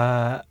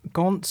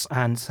 Gons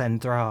and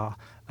Cendrars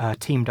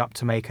teamed up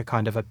to make a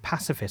kind of a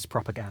pacifist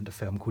propaganda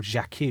film called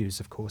J'accuse,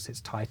 of course,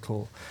 its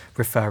title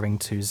referring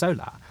to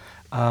Zola.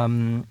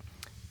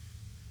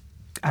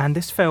 And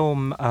this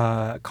film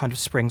kind of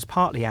springs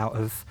partly out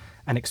of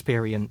an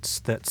experience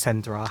that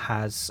Cendrars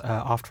has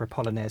after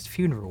Apollinaire's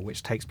funeral,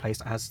 which takes place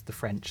as the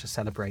French are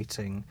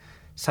celebrating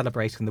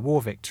the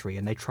war victory,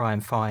 and they try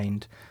and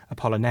find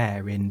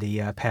Apollinaire in the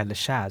Père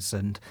Lachaise,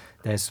 and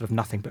there's sort of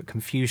nothing but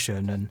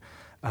confusion and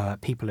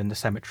people in the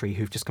cemetery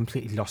who've just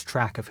completely lost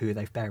track of who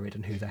they've buried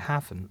and who they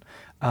haven't.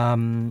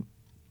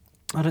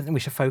 I don't think we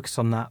should focus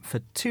on that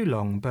for too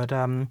long, but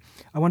I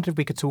wondered if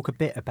we could talk a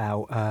bit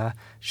about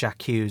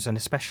J'accuse, and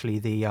especially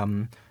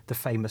the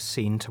famous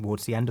scene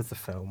towards the end of the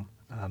film.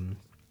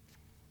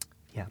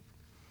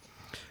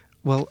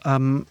 Well,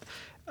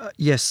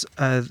 yes,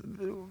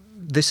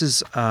 this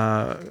is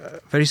a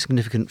very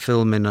significant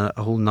film in a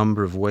whole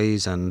number of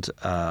ways, and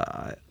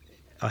I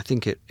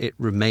think it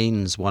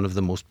remains one of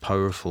the most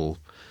powerful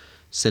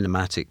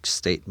cinematic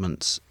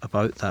statements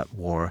about that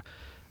war.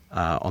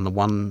 On the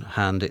one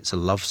hand, it's a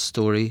love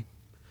story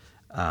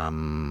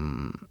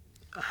and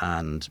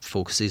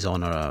focuses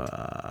on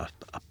a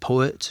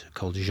poet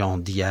called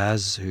Jean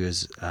Diaz, who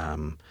is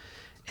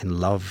in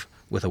love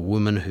with a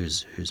woman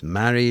who's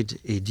married,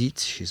 Edith.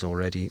 She's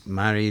already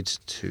married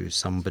to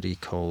somebody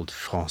called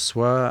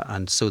François,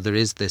 and so there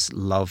is this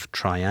love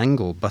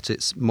triangle, but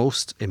it's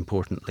most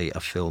importantly a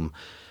film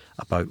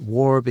about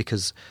war,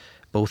 because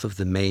both of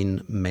the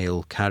main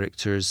male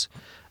characters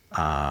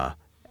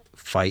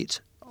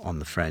fight on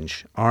the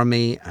French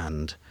army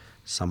and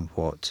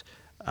somewhat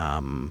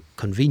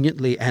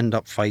conveniently end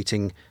up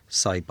fighting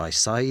side by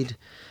side.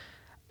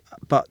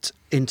 But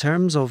in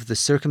terms of the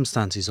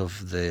circumstances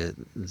of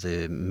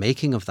the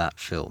making of that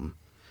film,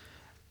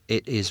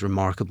 it is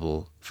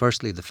remarkable.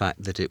 Firstly, the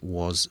fact that it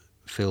was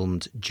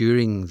filmed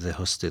during the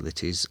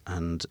hostilities,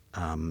 and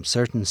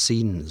certain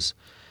scenes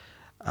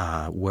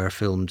were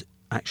filmed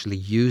actually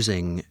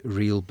using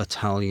real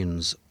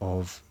battalions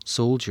of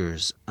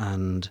soldiers.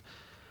 And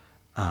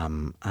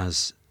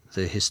as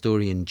the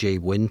historian Jay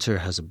Winter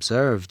has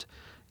observed,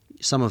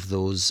 some of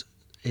those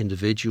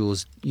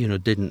individuals,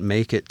 didn't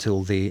make it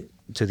to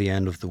the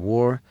end of the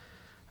war.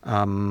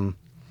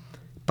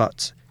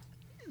 But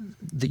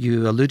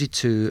you alluded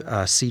to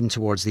a scene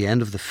towards the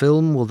end of the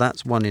film. Well,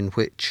 that's one in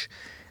which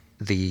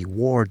the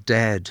war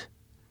dead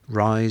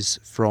rise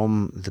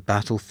from the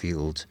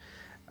battlefield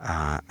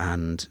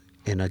and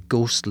in a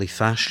ghostly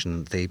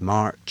fashion they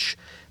march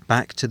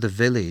back to the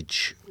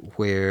village,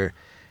 where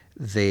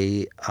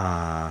they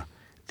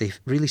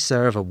really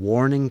serve a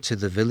warning to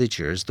the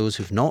villagers, those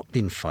who've not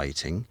been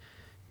fighting,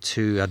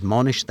 to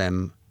admonish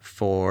them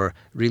for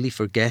really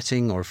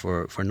forgetting or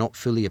for not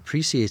fully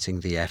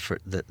appreciating the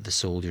effort that the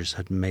soldiers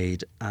had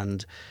made.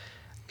 And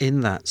in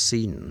that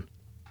scene,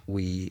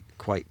 we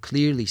quite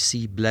clearly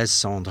see Blaise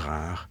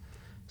Cendrars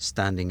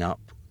standing up,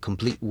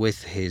 complete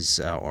with his,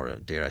 or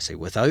dare I say,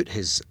 without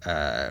his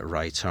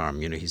right arm.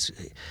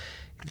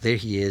 There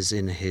he is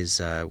in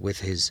his with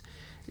his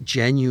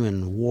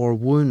genuine war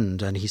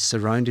wound, and he's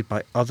surrounded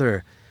by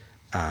other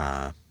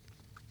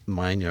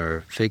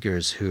minor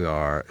figures who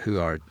are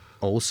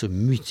also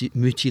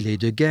mutilés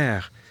de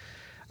guerre.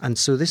 And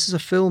so this is a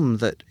film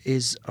that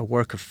is a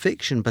work of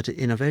fiction, but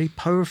in a very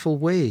powerful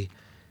way.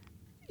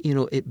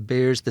 It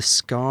bears the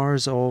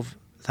scars of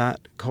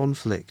that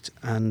conflict,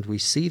 and we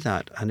see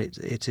that, and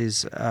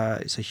it's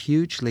a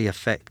hugely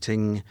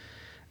affecting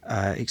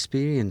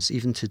experience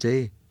even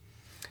today.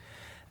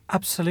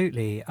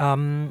 Absolutely.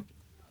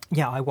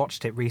 Yeah, I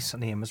watched it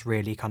recently and was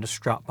really kind of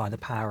struck by the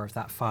power of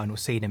that final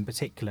scene in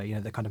particular,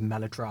 the kind of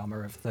melodrama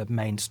of the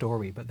main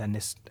story, but then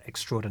this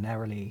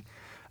extraordinarily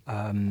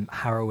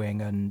harrowing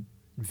and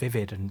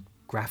vivid and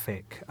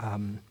graphic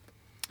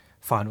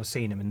final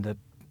scene. I mean, the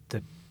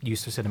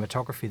use of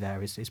cinematography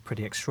there is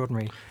pretty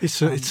extraordinary.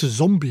 It's a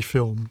zombie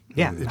film,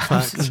 yeah, in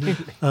fact.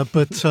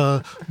 But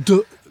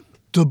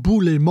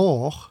Debout les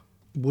morts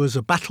was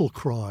a battle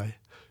cry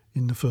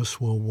in the First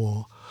World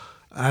War.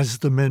 As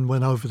the men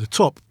went over the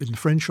top in the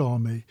French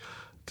army,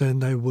 then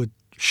they would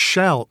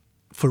shout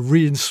for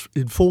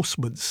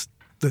reinforcements,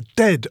 "The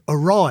dead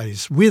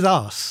arise with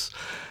us."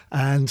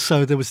 And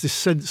so there was this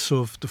sense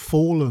of the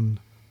fallen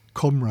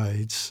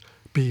comrades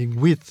being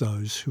with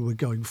those who were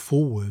going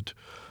forward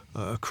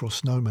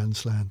across no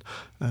man's land.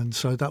 And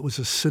so that was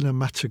a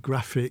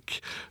cinematographic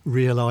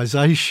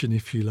realisation,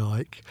 if you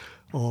like,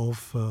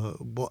 of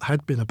what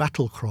had been a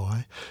battle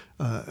cry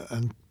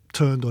and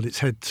turned on its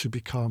head to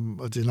become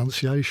a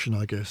denunciation,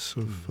 I guess,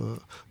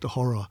 of the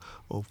horror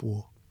of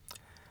war.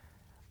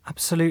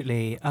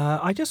 Absolutely.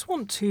 I just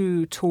want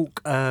to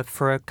talk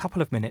for a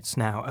couple of minutes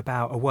now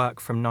about a work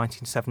from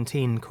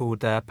 1917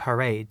 called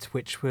Parade,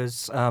 which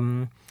was,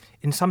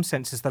 in some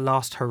senses, the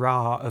last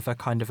hurrah of a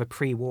kind of a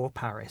pre-war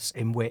Paris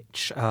in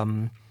which,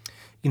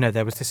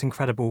 there was this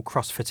incredible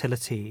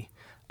cross-fertility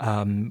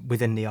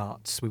within the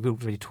arts. We've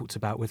already talked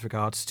about with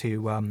regards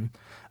to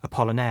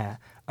Apollinaire.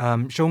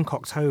 Jean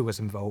Cocteau was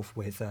involved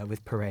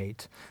with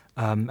Parade,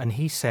 and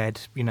he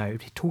said,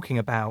 talking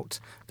about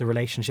the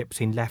relationship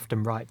between left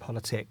and right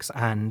politics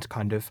and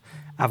kind of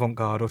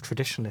avant-garde or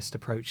traditionalist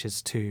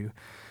approaches to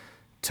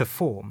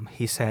form,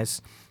 he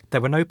says,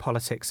 there were no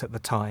politics at the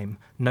time,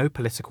 no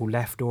political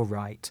left or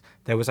right.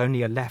 There was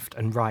only a left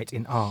and right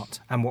in art,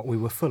 and what we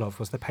were full of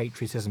was the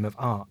patriotism of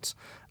art.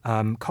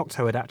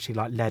 Cocteau had actually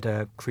led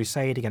a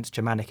crusade against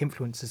Germanic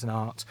influences in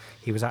art.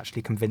 He was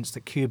actually convinced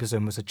that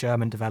Cubism was a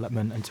German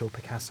development until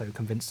Picasso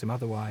convinced him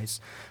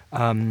otherwise.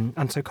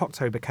 And so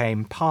Cocteau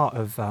became part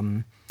of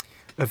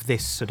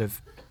this sort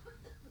of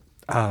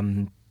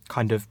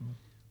kind of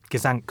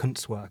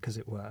Gesamtkunstwerk, as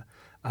it were.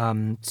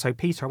 So,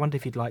 Peter, I wonder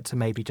if you'd like to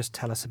maybe just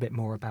tell us a bit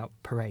more about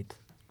Parade.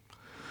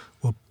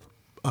 Well,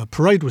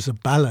 Parade was a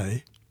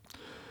ballet,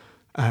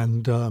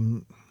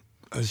 and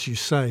as you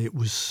say,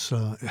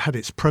 it had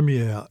its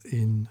premiere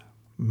in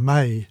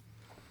May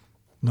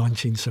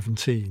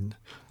 1917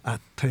 at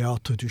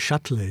Théâtre du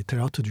Châtelet.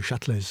 Théâtre du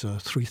Châtelet is a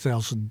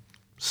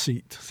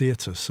 3,000-seat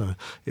theatre, so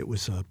it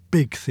was a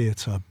big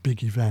theatre, a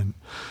big event.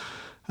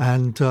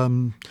 And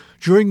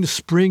during the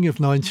spring of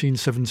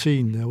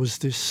 1917, there was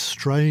this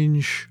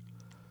strange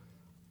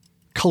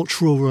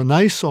cultural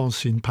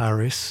renaissance in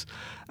Paris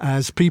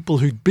as people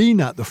who'd been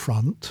at the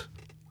front,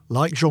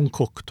 like Jean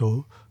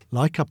Cocteau,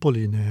 like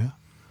Apollinaire,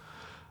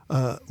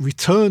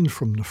 returned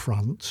from the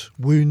front,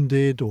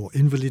 wounded or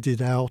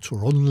invalided out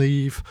or on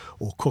leave,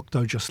 or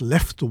Cocteau just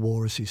left the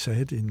war, as he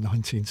said, in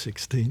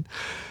 1916.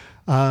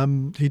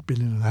 He'd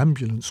been in an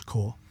ambulance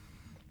corps.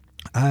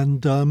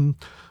 And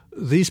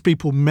these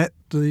people met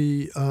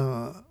the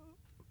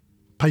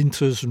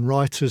painters and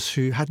writers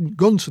who hadn't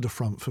gone to the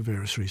front for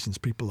various reasons,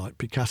 people like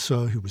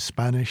Picasso, who was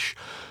Spanish,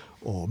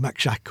 or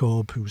Max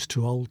Jacob, who was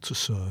too old to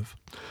serve.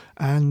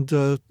 And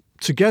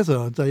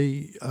together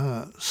they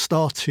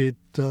started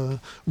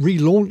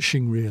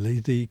relaunching,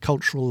 really, the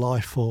cultural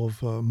life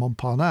of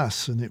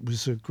Montparnasse, and it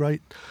was a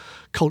great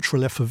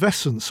cultural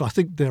effervescence. I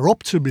think their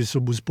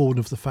optimism was born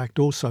of the fact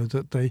also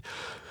that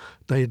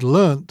they'd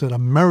learnt that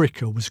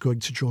America was going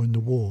to join the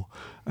war.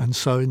 And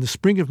so in the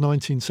spring of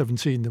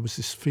 1917, there was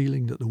this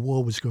feeling that the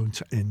war was going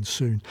to end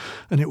soon.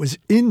 And it was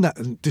in that,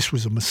 and this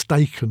was a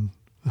mistaken,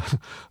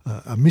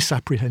 a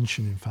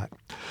misapprehension, in fact.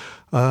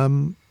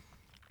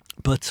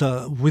 But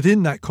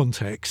within that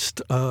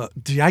context,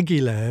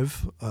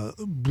 Diaghilev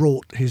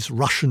brought his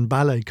Russian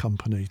ballet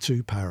company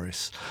to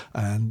Paris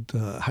and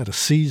had a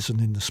season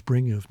in the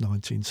spring of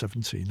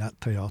 1917 at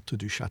Théâtre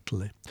du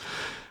Châtelet.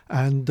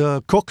 And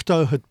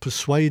Cocteau had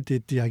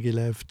persuaded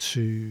Diaghilev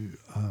to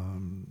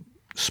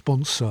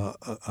sponsor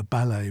a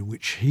ballet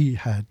which he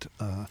had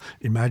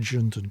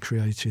imagined and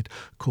created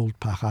called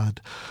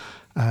Parade.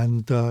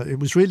 And it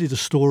was really the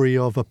story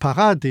of a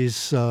parade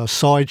is a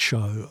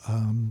sideshow.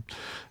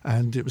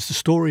 And it was the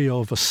story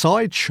of a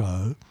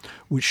sideshow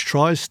which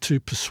tries to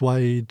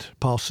persuade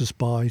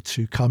passers-by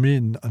to come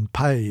in and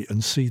pay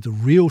and see the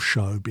real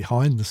show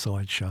behind the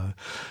sideshow.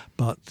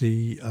 But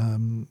the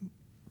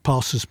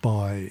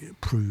passers-by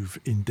prove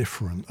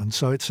indifferent. And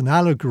so it's an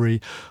allegory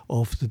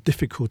of the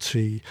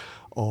difficulty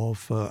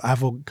of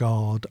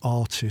avant-garde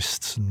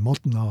artists and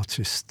modern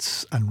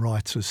artists and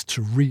writers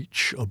to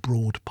reach a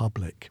broad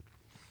public.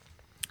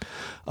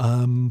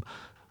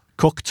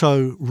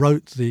 Cocteau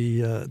wrote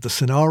the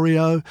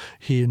scenario.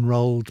 He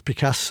enrolled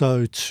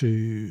Picasso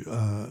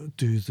to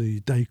do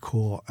the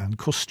decor and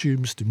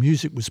costumes. The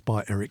music was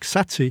by Erik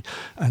Satie,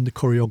 and the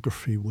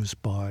choreography was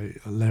by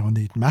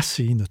Leonid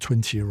Massin, a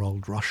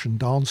 20-year-old Russian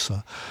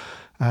dancer.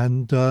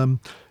 And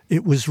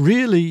it was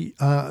really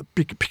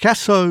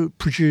Picasso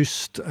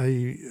produced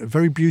a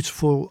very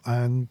beautiful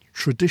and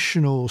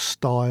traditional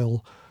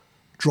style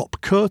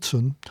drop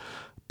curtain,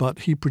 but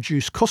he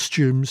produced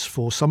costumes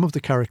for some of the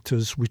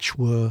characters which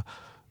were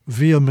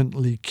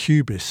vehemently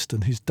cubist,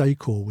 and his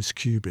decor was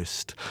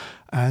cubist.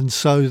 And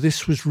so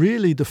this was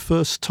really the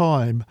first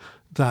time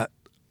that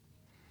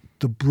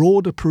the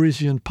broader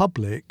Parisian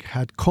public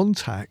had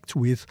contact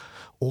with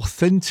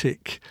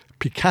authentic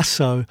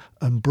Picasso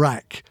and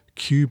Braque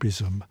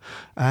cubism.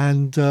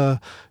 And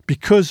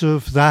because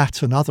of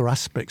that and other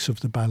aspects of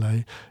the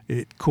ballet,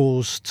 it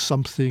caused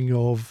something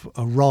of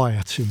a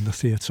riot in the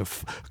theatre.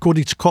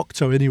 According to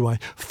Cocteau anyway,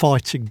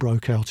 fighting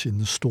broke out in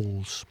the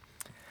stalls.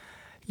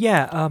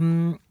 Yeah,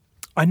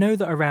 I know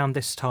that around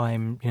this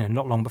time,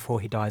 not long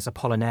before he dies,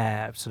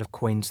 Apollinaire sort of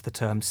coins the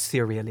term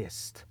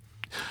serialist.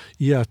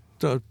 Yeah,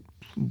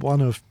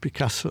 one of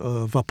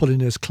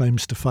Apollinaire's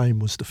claims to fame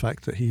was the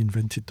fact that he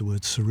invented the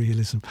word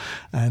surrealism,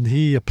 and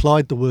he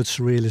applied the word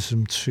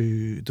surrealism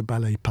to the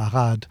ballet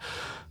Parade,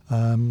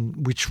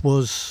 which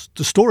was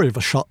the story of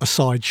a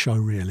sideshow,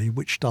 really,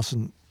 which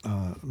doesn't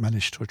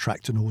manage to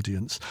attract an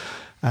audience.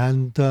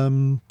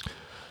 And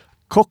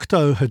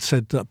Cocteau had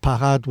said that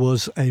Parade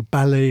was a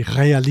ballet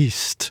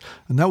réaliste,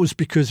 and that was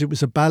because it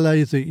was a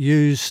ballet that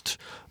used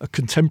a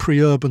contemporary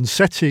urban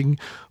setting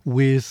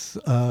with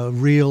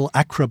real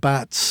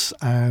acrobats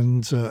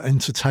and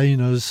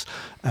entertainers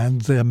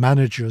and their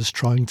managers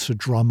trying to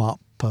drum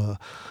up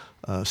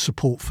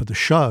support for the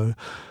show.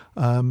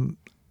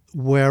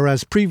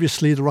 Whereas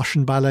previously the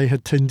Russian ballet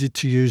had tended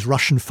to use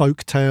Russian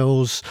folk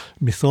tales,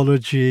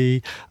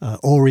 mythology,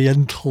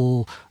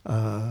 Oriental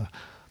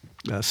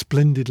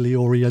splendidly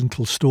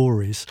Oriental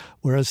stories,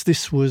 whereas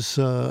this was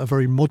a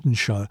very modern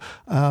show.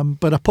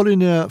 But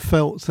Apollinaire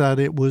felt that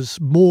it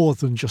was more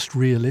than just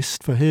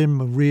realist. For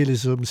him,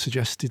 realism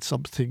suggested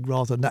something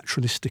rather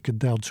naturalistic and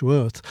down to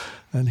earth,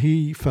 and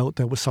he felt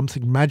there was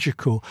something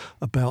magical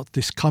about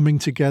this coming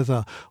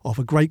together of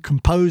a great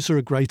composer,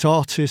 a great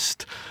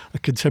artist, a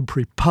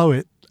contemporary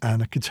poet,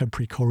 and a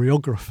contemporary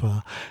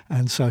choreographer.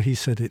 And so he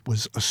said it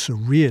was a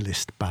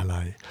surrealist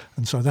ballet.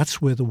 And so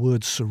that's where the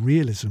word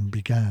surrealism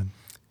began.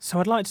 So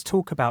I'd like to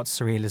talk about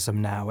surrealism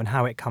now and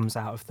how it comes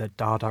out of the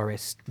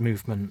Dadaist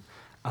movement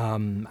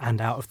and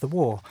out of the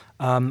war.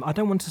 I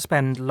don't want to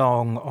spend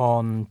long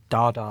on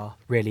Dada,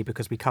 really,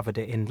 because we covered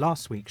it in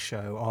last week's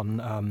show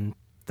on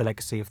the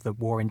legacy of the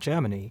war in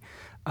Germany.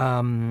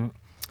 But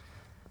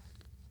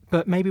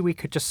maybe we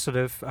could just sort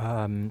of,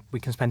 we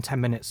can spend 10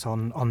 minutes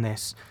on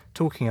this,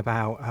 talking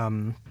about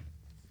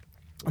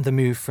the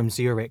move from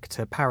Zurich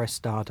to Paris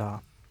Dada.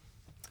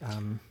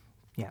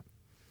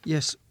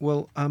 Yes,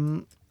 well,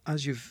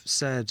 as you've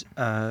said,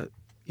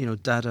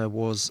 Dada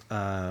was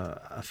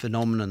a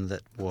phenomenon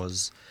that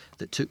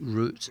took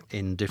root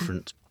in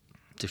different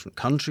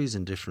countries,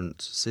 in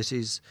different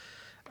cities.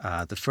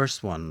 The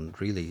first one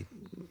really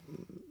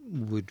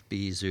would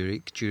be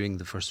Zurich during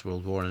the First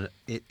World War, and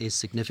it is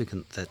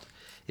significant that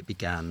it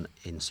began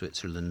in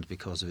Switzerland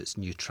because of its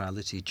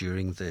neutrality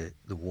during the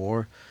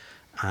war,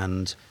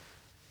 and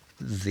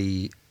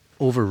the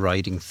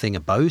overriding thing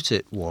about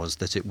it was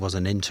that it was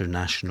an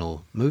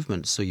international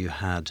movement. So you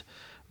had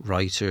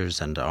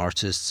writers and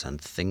artists and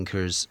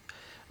thinkers,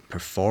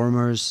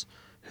 performers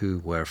who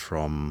were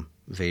from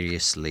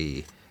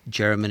variously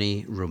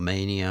Germany,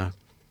 Romania,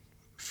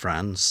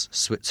 France,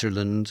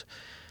 Switzerland,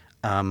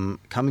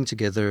 coming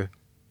together,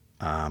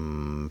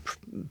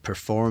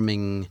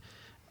 performing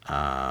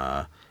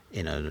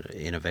in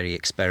a very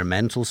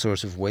experimental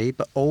sort of way,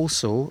 but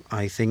also,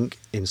 I think,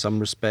 in some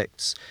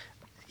respects,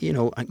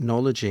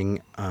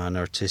 acknowledging an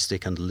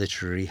artistic and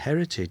literary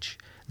heritage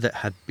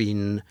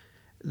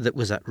that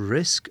was at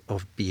risk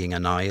of being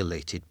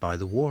annihilated by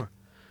the war.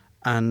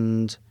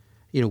 And,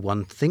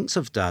 one thinks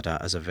of Dada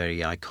as a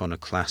very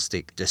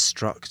iconoclastic,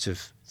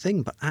 destructive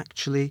thing, but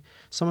actually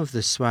some of the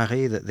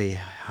soirées that they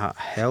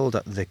held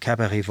at the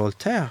Cabaret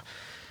Voltaire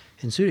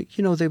in Zurich,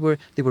 they were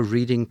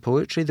reading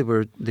poetry,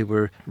 they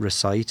were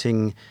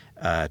reciting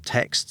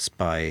texts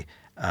by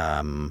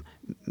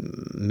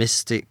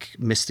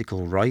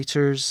mystical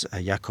writers,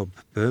 Jakob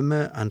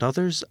Böhme and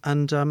others,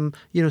 and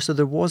so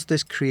there was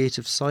this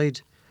creative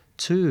side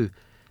to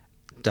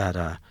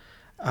Dada.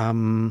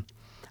 And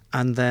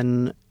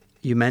then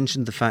you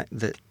mentioned the fact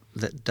that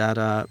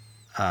Dada,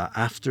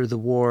 after the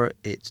war,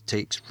 it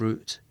takes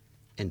root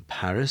in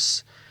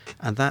Paris,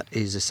 and that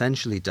is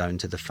essentially down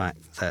to the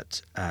fact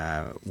that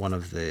one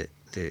of the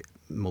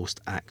most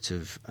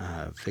active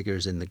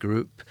figures in the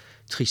group,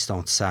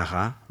 Tristan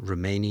Tzara,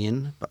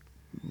 Romanian, but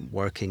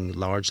working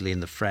largely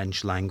in the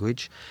French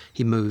language,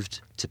 he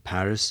moved to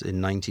Paris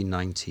in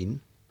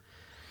 1919.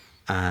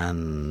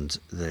 And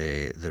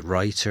the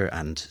writer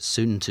and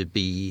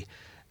soon-to-be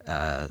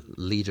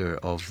leader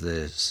of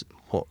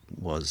what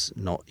was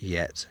not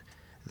yet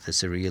the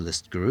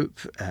Surrealist group,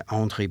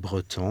 André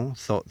Breton,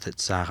 thought that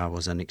Tzara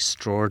was an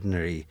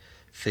extraordinary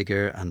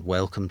figure and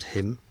welcomed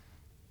him,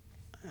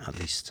 at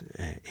least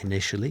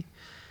initially.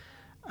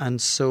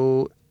 And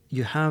so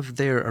you have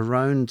there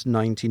around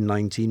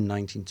 1919,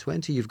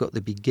 1920, you've got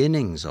the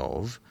beginnings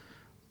of,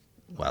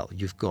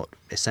 you've got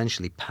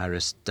essentially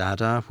Paris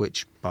Dada,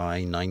 which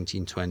by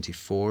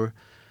 1924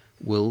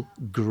 will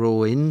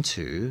grow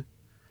into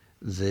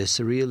the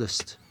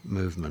Surrealist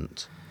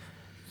movement.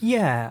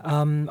 Yeah,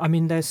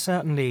 there's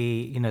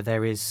certainly,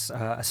 there is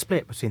a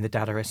split between the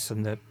Dadaists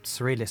and the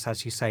Surrealists.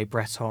 As you say,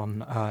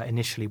 Breton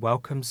initially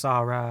welcomes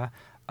Tzara,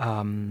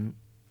 and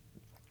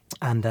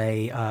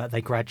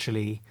they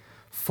gradually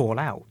fall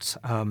out.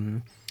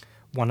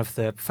 One of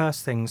the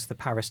first things the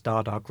Paris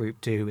Dada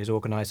group do is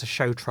organise a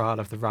show trial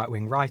of the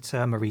right-wing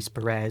writer Maurice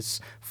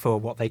Barrès for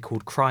what they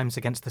called Crimes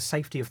Against the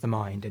Safety of the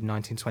Mind in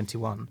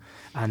 1921.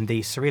 And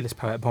the Surrealist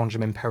poet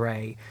Benjamin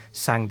Péret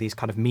sang these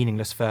kind of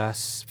meaningless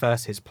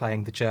verses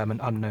playing the German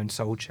unknown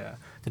soldier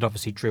that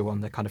obviously drew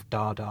on the kind of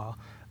Dada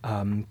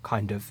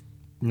kind of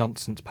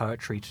nonsense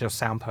poetry, just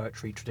sound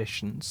poetry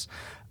traditions.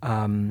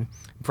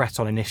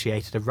 Breton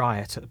initiated a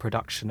riot at the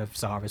production of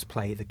Zara's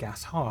play The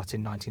Gas Heart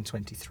in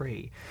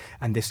 1923,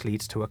 and this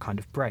leads to a kind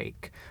of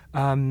break.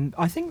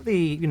 I think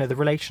the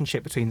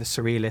relationship between the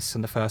Surrealists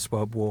and the First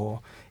World War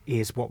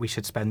is what we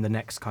should spend the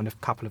next kind of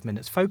couple of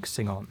minutes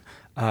focusing on.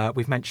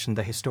 We've mentioned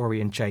the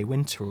historian Jay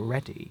Winter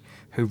already,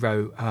 who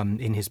wrote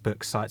in his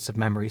book Sites of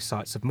Memory,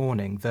 Sites of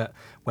Mourning, that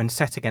when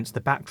set against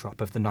the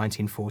backdrop of the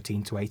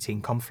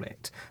 1914-18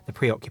 conflict, the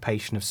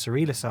preoccupation of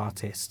Surrealist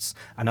artists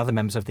and other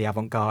members of the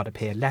avant-garde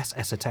appear less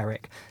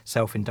esoteric,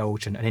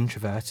 self-indulgent and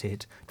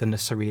introverted than the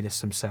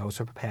Surrealists themselves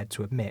were prepared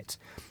to admit.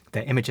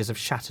 Their images of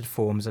shattered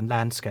forms and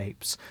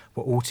landscapes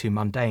were all too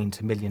mundane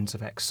to millions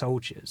of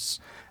ex-soldiers.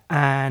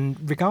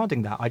 And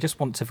regarding that, I just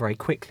want to very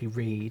quickly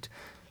read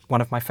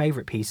one of my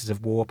favourite pieces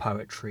of war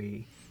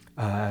poetry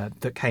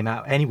that came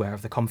out anywhere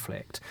of the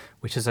conflict,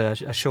 which is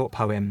a short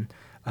poem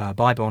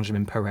by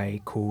Benjamin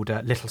Péret called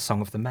Little Song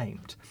of the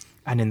Maimed.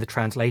 And in the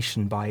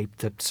translation by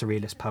the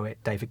Surrealist poet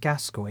David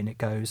Gascoigne, it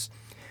goes,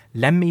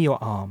 "Lend me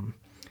your arm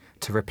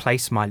to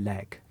replace my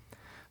leg.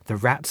 The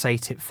rats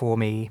ate it for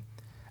me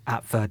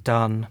at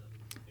Verdun,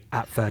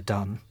 at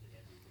Verdun.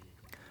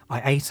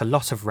 I ate a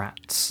lot of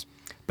rats,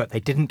 but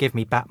they didn't give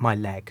me back my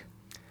leg.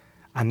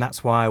 And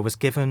that's why I was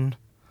given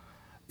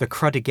the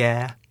croix de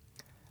guerre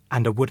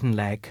and a wooden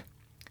leg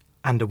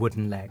and a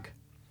wooden leg."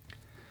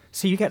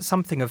 So you get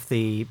something of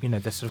the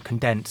sort of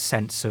condensed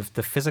sense of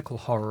the physical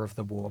horror of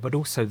the war, but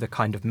also the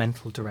kind of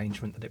mental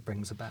derangement that it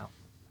brings about.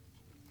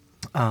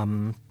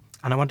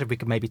 And I wondered if we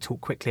could maybe talk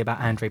quickly about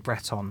André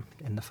Breton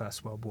in the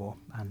First World War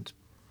and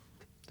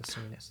the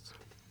Surrealists.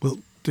 Well,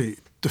 the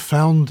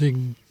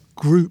founding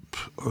group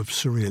of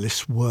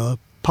Surrealists were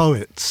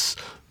poets.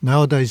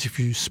 Nowadays, if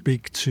you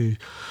speak to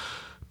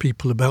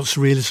people about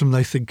Surrealism,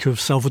 they think of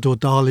Salvador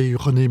Dali,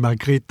 René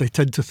Magritte, they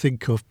tend to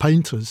think of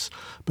painters.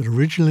 But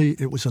originally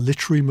it was a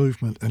literary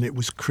movement, and it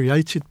was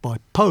created by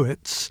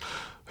poets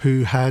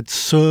who had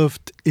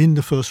served in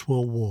the First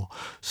World War.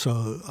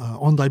 So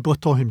André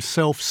Breton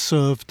himself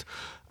served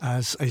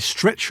as a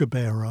stretcher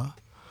bearer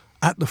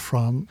at the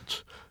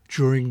front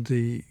during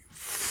the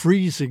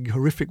freezing,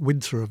 horrific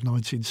winter of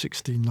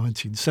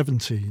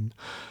 1916-1917,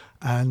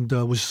 and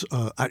was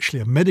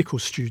actually a medical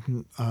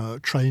student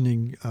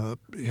training.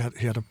 He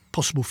had a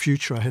possible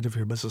future ahead of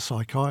him as a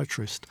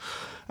psychiatrist,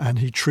 and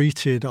he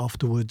treated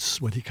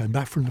afterwards, when he came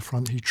back from the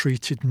front, he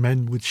treated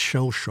men with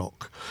shell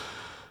shock.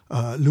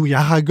 Louis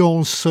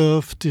Aragon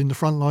served in the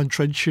frontline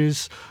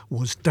trenches,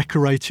 was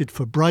decorated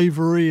for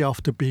bravery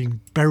after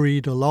being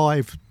buried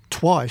alive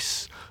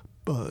twice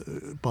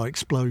by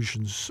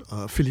explosions.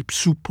 Philippe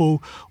Soupeau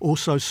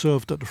also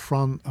served at the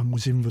front and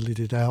was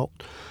invalided out.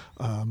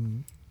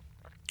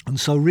 And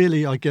so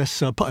really, I guess,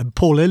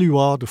 Paul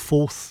Éluard, the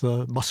fourth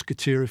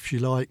musketeer, if you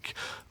like,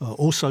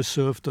 also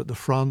served at the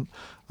front.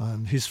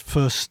 And his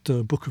first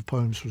book of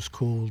poems was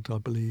called, I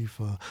believe,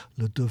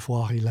 Le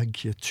Devoir et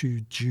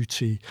l'Inquiétude,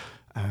 Duty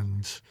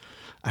and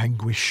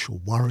Anguish or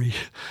Worry.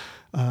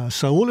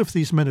 So all of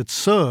these men had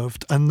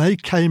served, and they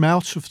came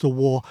out of the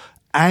war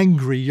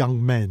angry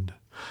young men.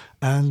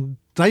 And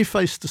they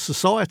faced a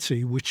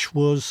society which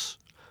was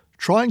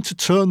trying to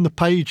turn the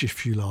page,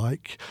 if you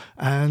like,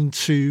 and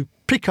to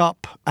pick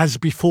up as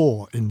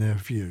before, in their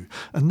view.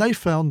 And they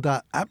found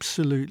that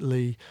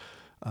absolutely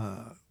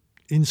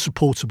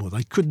insupportable.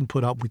 They couldn't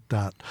put up with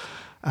that.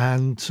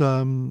 And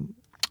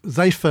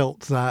they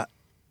felt that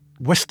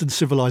Western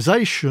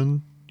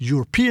civilization,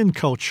 European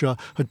culture,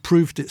 had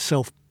proved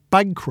itself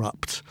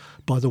bankrupt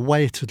by the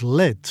way it had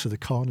led to the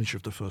carnage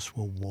of the First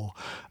World War.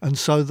 And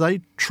so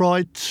they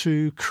tried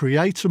to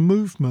create a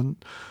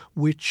movement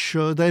which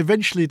they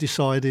eventually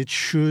decided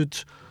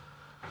should,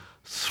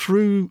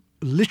 through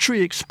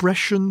literary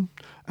expression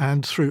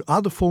and through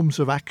other forms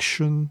of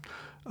action,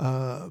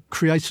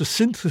 create a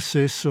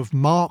synthesis of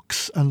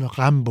Marx and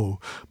Rimbaud.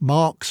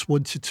 Marx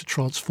wanted to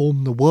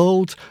transform the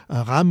world.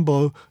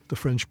 Rimbaud, the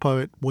French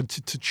poet,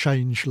 wanted to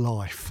change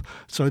life.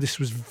 So this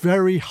was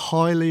very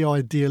highly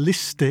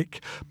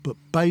idealistic, but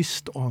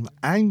based on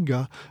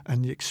anger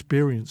and the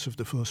experience of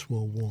the First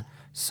World War.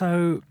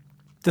 So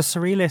the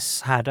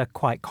Surrealists had a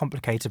quite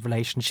complicated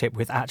relationship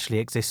with actually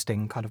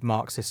existing kind of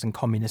Marxist and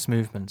communist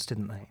movements,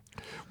 didn't they?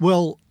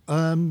 Well,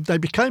 they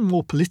became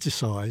more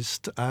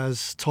politicised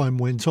as time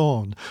went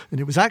on. And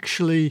it was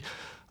actually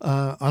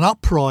an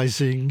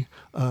uprising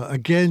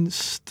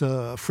against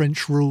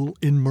French rule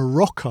in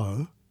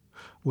Morocco,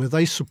 where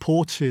they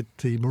supported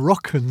the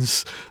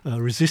Moroccans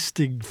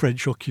resisting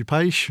French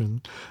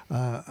occupation.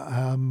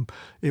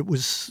 It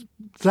was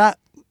that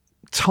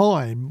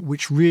time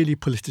which really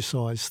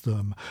politicised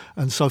them.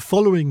 And so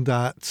following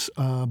that,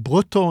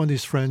 Breton and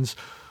his friends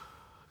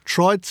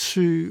tried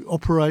to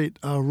operate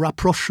a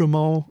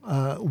rapprochement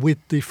with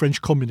the French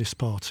Communist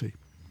Party.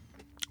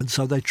 And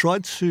so they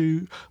tried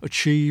to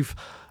achieve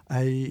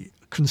a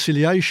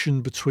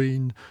conciliation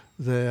between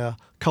their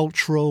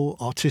cultural,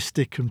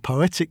 artistic and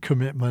poetic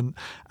commitment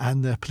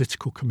and their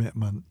political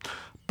commitment.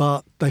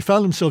 But they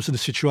found themselves in a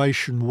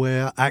situation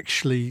where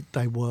actually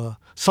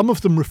some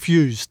of them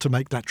refused to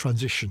make that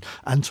transition.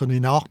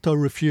 Antonin Artaud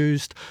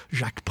refused.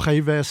 Jacques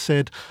Prévert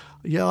said,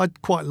 yeah,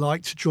 I'd quite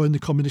like to join the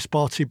Communist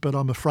Party, but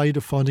I'm afraid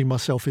of finding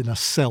myself in a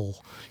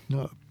cell,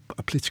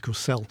 a political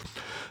cell.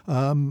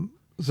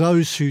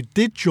 Those who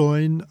did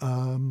join,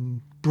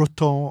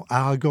 Breton,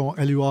 Aragon,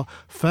 Éluard,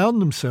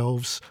 found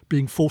themselves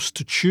being forced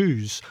to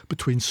choose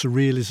between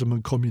surrealism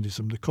and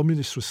communism. The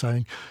communists were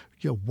saying,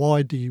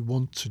 why do you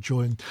want to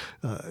join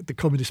the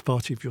Communist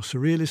Party if you're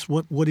surrealist?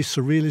 What is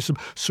surrealism?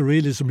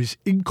 Surrealism is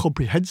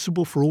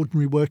incomprehensible for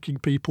ordinary working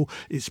people.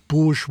 It's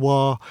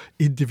bourgeois,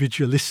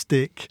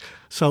 individualistic.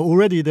 So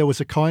already there was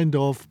a kind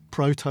of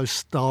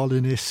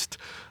proto-Stalinist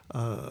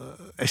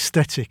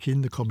aesthetic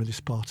in the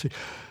Communist Party.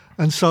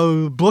 And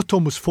so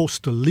Breton was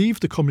forced to leave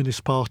the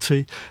Communist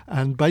Party,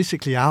 and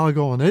basically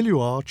Aragon and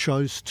Éluard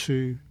chose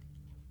to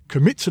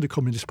commit to the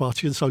Communist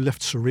Party and so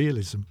left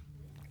surrealism.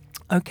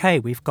 Okay,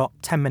 we've got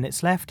 10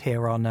 minutes left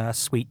here on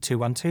Suite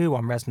 212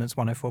 on Resonance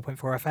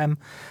 104.4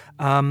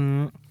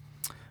 FM.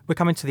 We're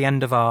coming to the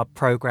end of our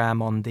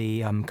programme on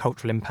the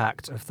cultural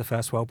impact of the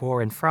First World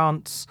War in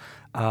France.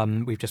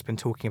 We've just been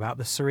talking about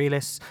the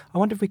surrealists. I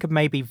wonder if we could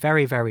maybe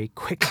very, very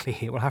quickly,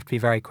 it will have to be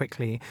very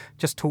quickly,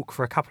 just talk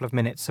for a couple of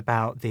minutes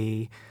about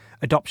the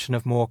adoption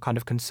of more kind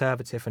of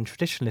conservative and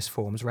traditionalist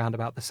forms around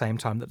about the same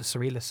time that the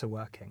surrealists are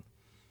working.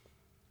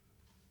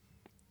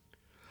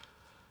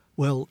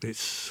 Well,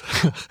 it's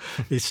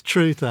it's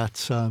true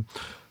that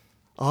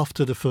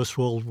after the First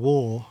World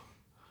War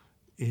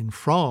in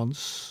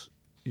France,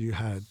 you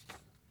had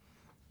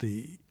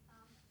the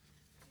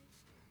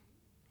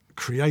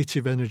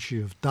creative energy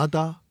of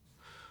Dada,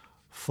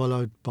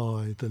 followed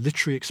by the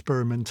literary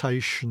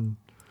experimentation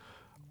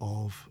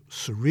of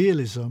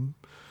surrealism,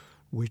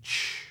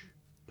 which,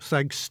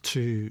 thanks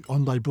to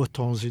André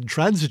Breton's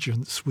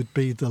intransigence, would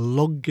be the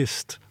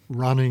longest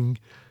running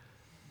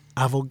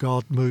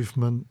avant-garde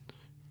movement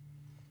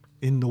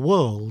in the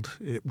world.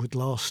 It would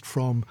last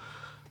from,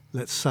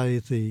 let's say,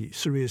 the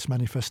Surrealist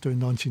Manifesto in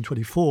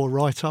 1924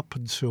 right up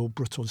until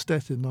Breton's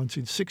death in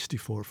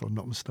 1964, if I'm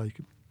not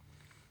mistaken.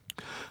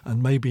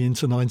 And maybe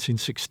into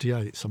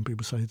 1968. Some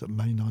people say that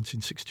May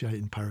 1968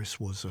 in Paris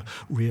was a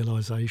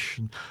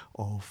realisation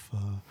of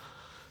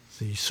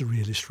the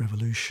Surrealist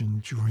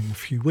Revolution during a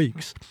few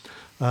weeks.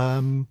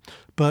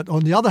 But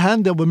on the other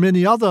hand, there were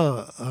many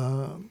other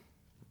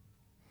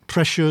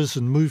pressures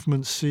and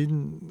movements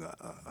in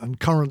and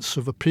currents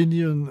of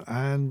opinion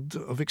and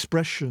of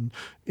expression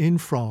in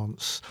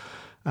France.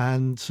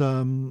 And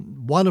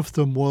one of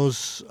them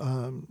was,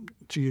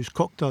 to use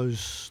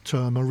Cocteau's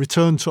term, a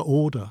return to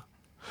order.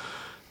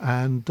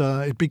 And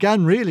it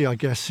began really, I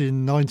guess,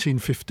 in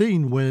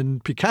 1915 when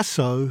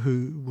Picasso,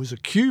 who was a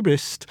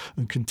Cubist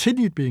and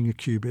continued being a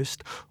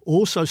Cubist,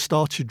 also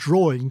started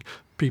drawing,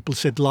 people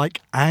said,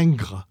 like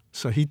Ingres.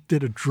 So he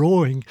did a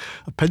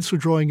pencil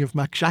drawing of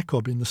Max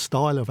Jacob in the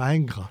style of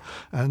Ingres.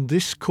 And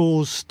this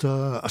caused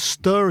a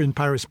stir in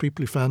Paris.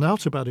 People who found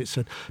out about it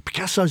said,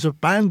 Picasso's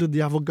abandoned the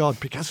avant-garde.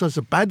 Picasso's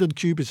abandoned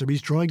Cubism.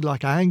 He's drawing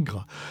like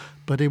Ingres.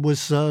 But it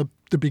was the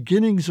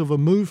beginnings of a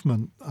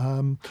movement.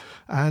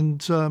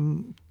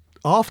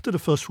 After the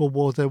First World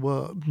War, there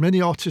were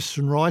many artists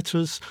and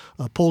writers.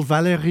 Paul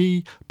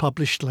Valéry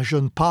published La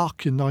Jeune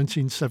Parc in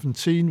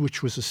 1917,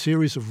 which was a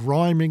series of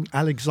rhyming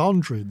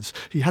alexandrines.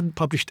 He hadn't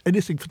published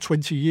anything for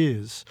 20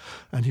 years,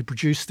 and he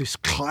produced this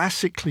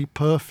classically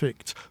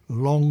perfect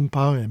long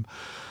poem.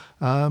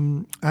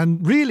 And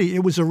really,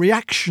 it was a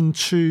reaction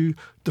to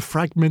the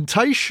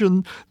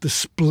fragmentation, the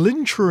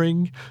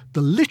splintering, the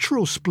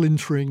literal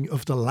splintering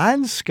of the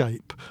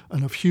landscape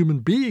and of human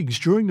beings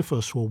during the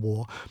First World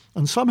War.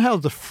 And somehow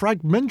the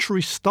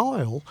fragmentary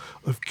style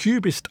of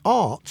Cubist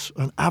art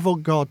and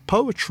avant-garde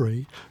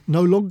poetry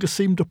no longer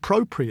seemed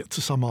appropriate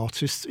to some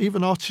artists,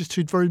 even artists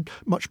who'd very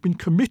much been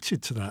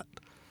committed to that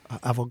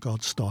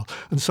avant-garde style.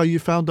 And so you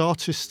found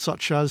artists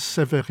such as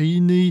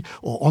Severini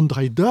or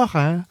André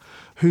Derain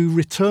who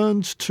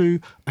returned to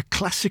a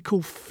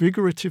classical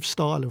figurative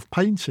style of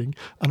painting,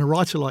 and a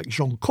writer like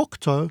Jean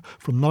Cocteau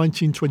from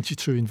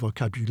 1922 in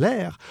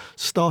Vocabulaire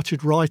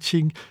started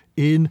writing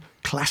in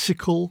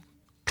classically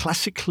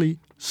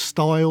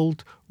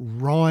styled,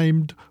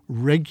 rhymed,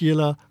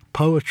 regular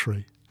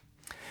poetry.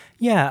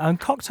 Yeah, and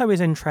Cocteau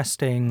is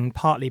interesting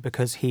partly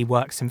because he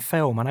works in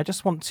film, and I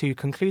just want to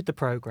conclude the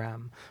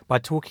programme by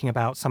talking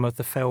about some of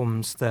the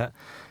films that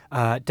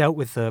dealt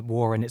with the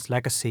war and its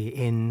legacy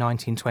in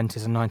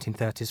 1920s and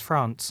 1930s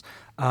France.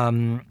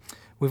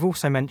 We've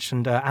also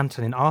mentioned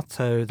Antonin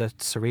Artaud, the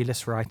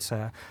surrealist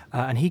writer,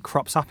 and he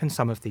crops up in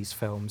some of these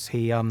films.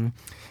 He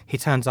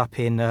turns up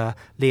in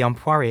Léon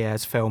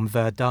Poirier's film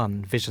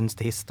Verdun, Visions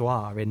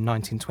d'Histoire, in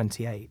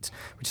 1928,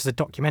 which is a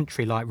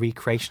documentary-like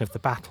recreation of the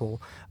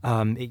battle.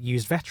 It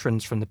used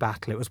veterans from the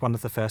battle. It was one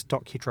of the first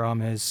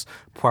docudramas.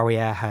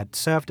 Poirier had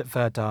served at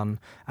Verdun,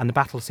 and the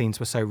battle scenes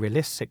were so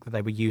realistic that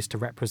they were used to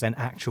represent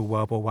actual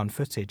World War I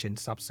footage in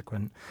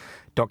subsequent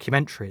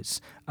documentaries.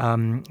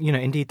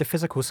 Indeed, the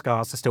physical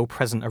scars are still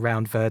present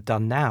around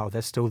Verdun now.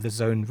 There's still the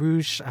zone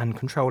rouge and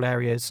control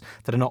areas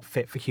that are not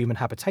fit for human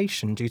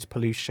habitation due to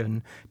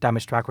pollution,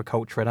 damage to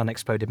agriculture and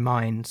unexploded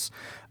mines.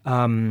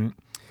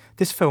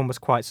 this film was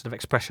quite sort of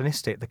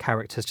expressionistic. The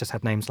characters just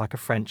had names like a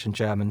French and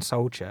German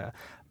soldier,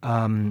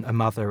 a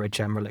mother, a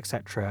general,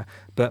 etc.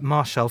 But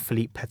Marshal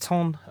Philippe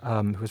Pétain,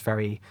 who was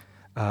very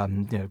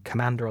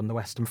commander on the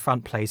Western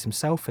Front, plays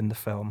himself in the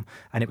film,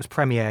 and it was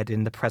premiered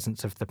in the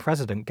presence of the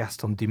president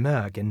Gaston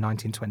Doumergue in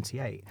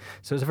 1928.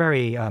 So it was a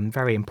very,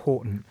 very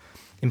important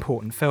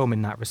film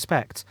in that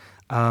respect.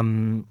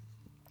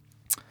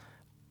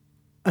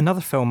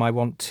 Another film I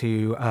want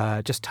to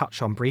just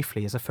touch on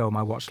briefly is a film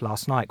I watched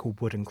last night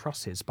called Wooden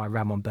Crosses by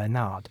Ramon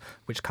Bernard,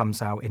 which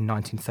comes out in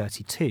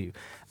 1932.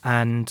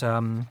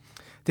 And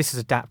this is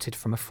adapted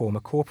from a former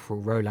corporal,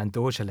 Roland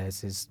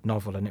d'Orgelès'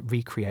 novel, and it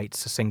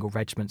recreates a single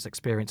regiment's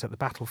experience at the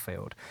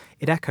battlefield.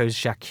 It echoes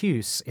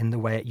J'accuse in the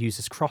way it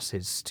uses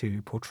crosses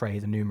to portray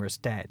the numerous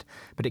dead,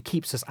 but it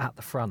keeps us at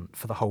the front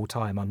for the whole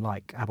time,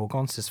 unlike Abel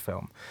Gance's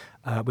film,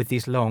 with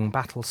these long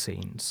battle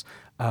scenes.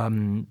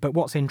 But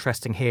what's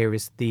interesting here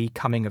is the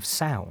coming of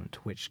sound,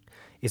 which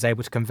is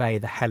able to convey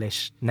the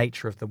hellish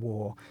nature of the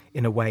war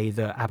in a way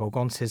that Abel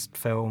Gance's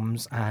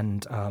films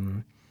and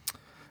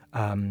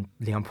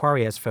Leon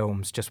Poirier's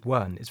films just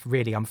weren't. It's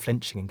really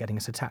unflinching in getting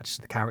us attached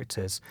to the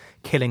characters,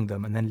 killing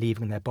them and then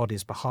leaving their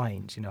bodies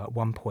behind. At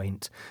one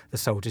point, the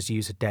soldiers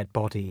use a dead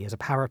body as a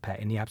parapet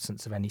in the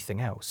absence of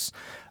anything else.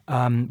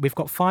 We've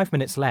got 5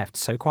 minutes left,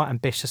 so quite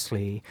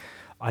ambitiously,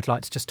 I'd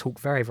like to just talk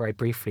very, very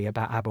briefly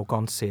about Abel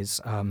Gance's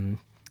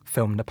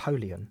film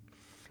Napoleon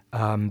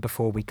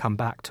before we come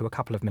back to a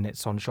couple of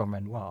minutes on Jean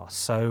Renoir.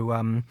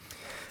 So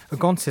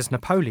Gance's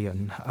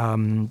Napoleon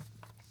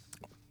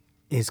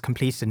is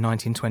completed in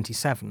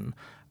 1927.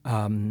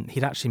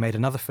 He'd actually made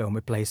another film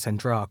with Blaise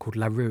Cendrars called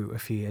La Rue a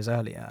few years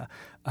earlier.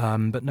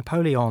 But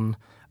Napoleon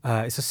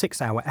is a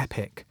 6-hour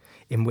epic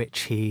in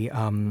which you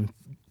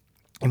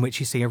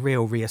see a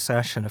real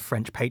reassertion of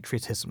French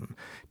patriotism.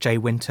 Jay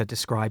Winter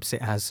describes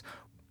it as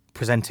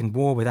presenting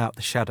war without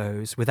the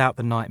shadows, without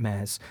the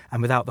nightmares,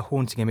 and without the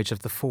haunting image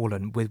of the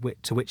fallen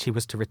to which he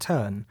was to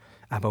return.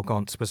 Abel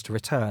Gance was to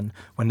return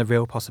when the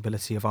real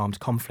possibility of armed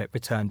conflict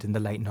returned in the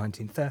late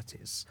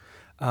 1930s.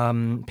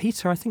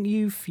 Peter, I think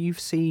you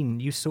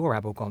saw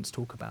Abel Gance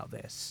talk about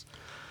this.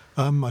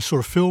 I saw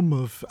a film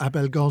of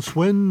Abel Gance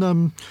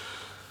when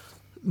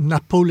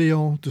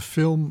Napoleon, the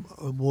film,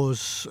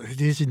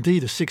 it is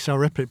indeed a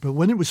 6-hour epic, but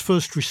when it was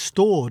first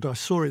restored, I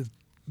saw it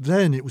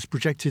then. It was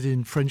projected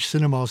in French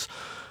cinemas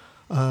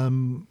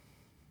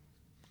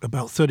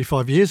about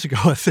 35 years ago,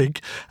 I think,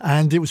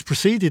 and it was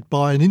preceded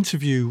by an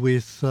interview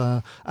with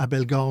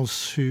Abel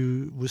Gance,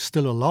 who was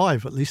still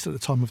alive, at least at the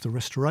time of the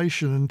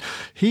restoration. And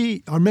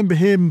I remember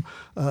him,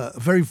 a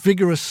very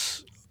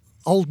vigorous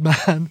old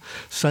man,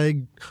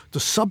 saying the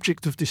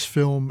subject of this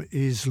film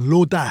is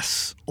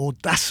l'audace,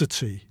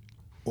 audacity,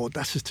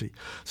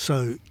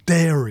 so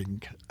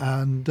daring.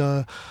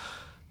 And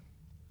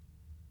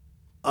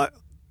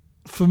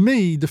for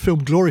me, the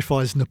film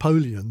glorifies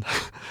Napoleon,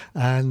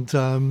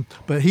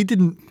 but he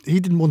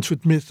didn't want to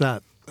admit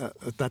that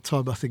at that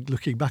time. I think,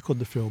 looking back on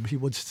the film, he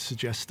wanted to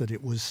suggest that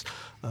it was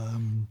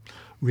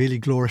really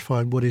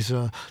glorifying what is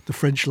the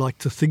French like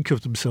to think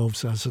of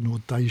themselves as an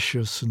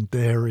audacious and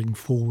daring,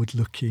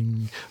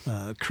 forward-looking,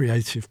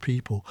 creative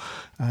people,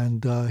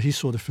 and he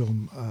saw the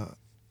film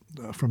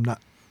from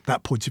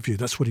that point of view.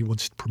 That's what he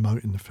wanted to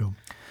promote in the film.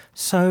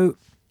 So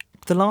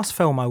the last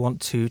film I want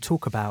to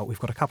talk about, we've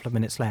got a couple of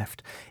minutes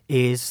left,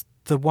 is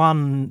the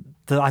one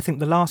that I think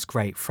the last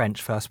great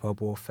French First World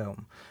War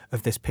film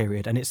of this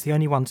period, and it's the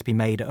only one to be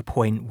made at a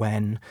point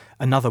when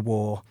another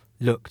war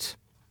looked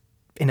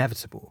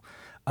inevitable.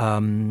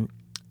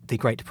 The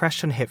Great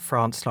Depression hit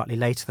France slightly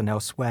later than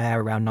elsewhere.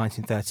 Around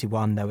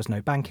 1931, there was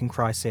no banking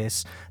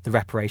crisis. The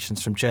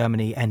reparations from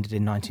Germany ended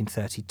in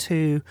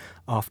 1932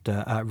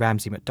 after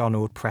Ramsay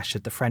MacDonald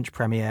pressured the French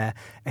Premier,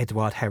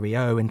 Édouard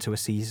Herriot, into a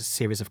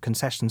series of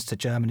concessions to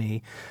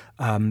Germany.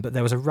 But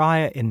there was a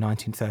riot in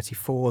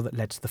 1934 that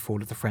led to the fall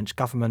of the French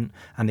government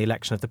and the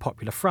election of the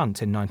Popular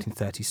Front in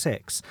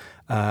 1936,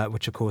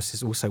 which, of course,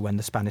 is also when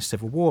the Spanish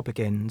Civil War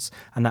begins.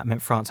 And that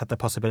meant France had the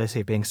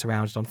possibility of being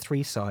surrounded on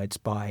three sides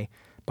by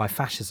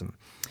fascism.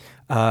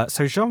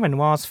 So Jean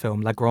Renoir's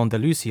film La Grande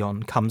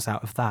Illusion comes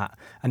out of that,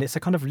 and it's a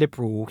kind of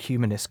liberal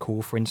humanist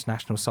call for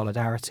international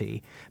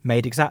solidarity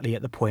made exactly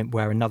at the point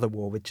where another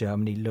war with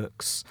Germany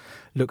looks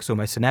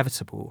almost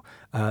inevitable.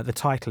 The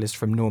title is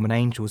from Norman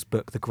Angel's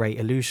book The Great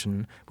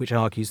Illusion, which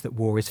argues that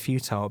war is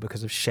futile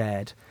because of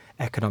shared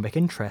economic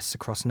interests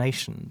across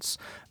nations.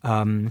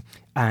 And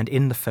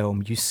in the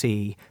film, you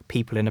see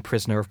people in a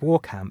prisoner of war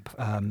camp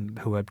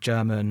who are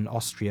German,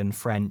 Austrian,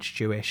 French,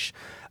 Jewish,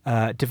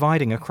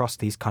 dividing across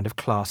these kind of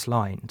class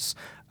lines.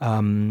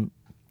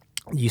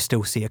 You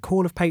still see a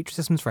call of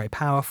patriotism, it's very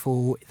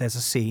powerful. There's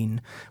a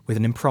scene with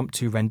an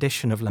impromptu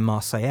rendition of La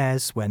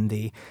Marseillaise when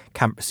the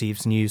camp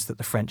receives news that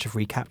the French have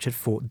recaptured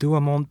Fort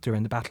Douaumont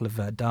during the Battle of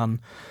Verdun.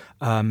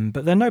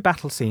 But there are no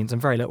battle scenes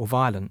and very little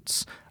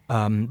violence.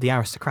 The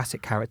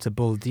aristocratic character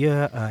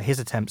Boieldieu, his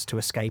attempts to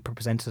escape are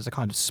presented as a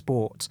kind of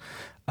sport.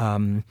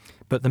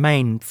 But the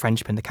main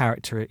friendship in the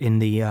character in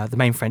the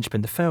main friendship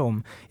in the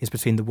film is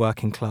between the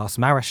working class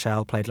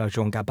Marechal, played by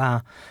Jean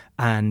Gabin,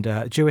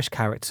 and Jewish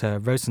character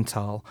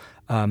Rosenthal.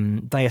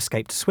 They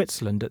escape to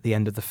Switzerland at the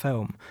end of the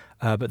film,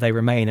 but they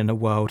remain in a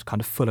world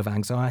kind of full of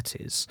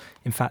anxieties.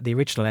 In fact, the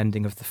original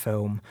ending of the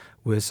film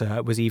was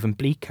even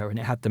bleaker, and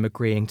it had them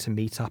agreeing to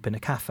meet up in a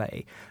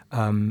cafe,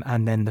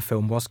 and then the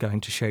film was going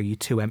to show you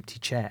two empty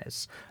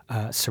chairs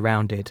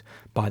surrounded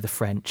by the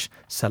French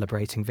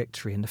celebrating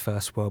victory in the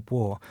First World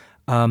War.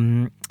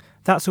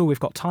 That's all we've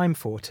got time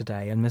for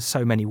today, and there's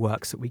so many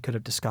works that we could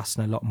have discussed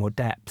in a lot more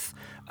depth,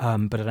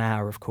 but an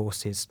hour, of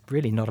course, is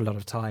really not a lot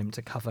of time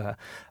to cover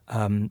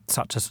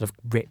such a sort of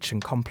rich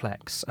and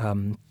complex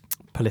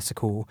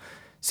political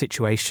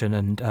situation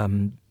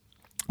and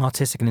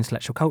artistic and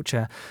intellectual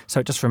culture. So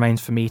it just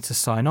remains for me to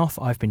sign off.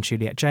 I've been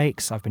Juliet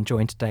Jakes. I've been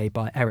joined today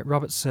by Eric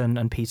Robertson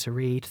and Peter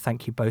Reid.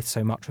 Thank you both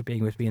so much for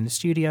being with me in the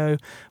studio.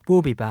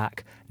 We'll be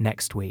back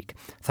next week.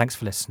 Thanks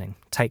for listening.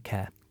 Take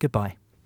care. Goodbye.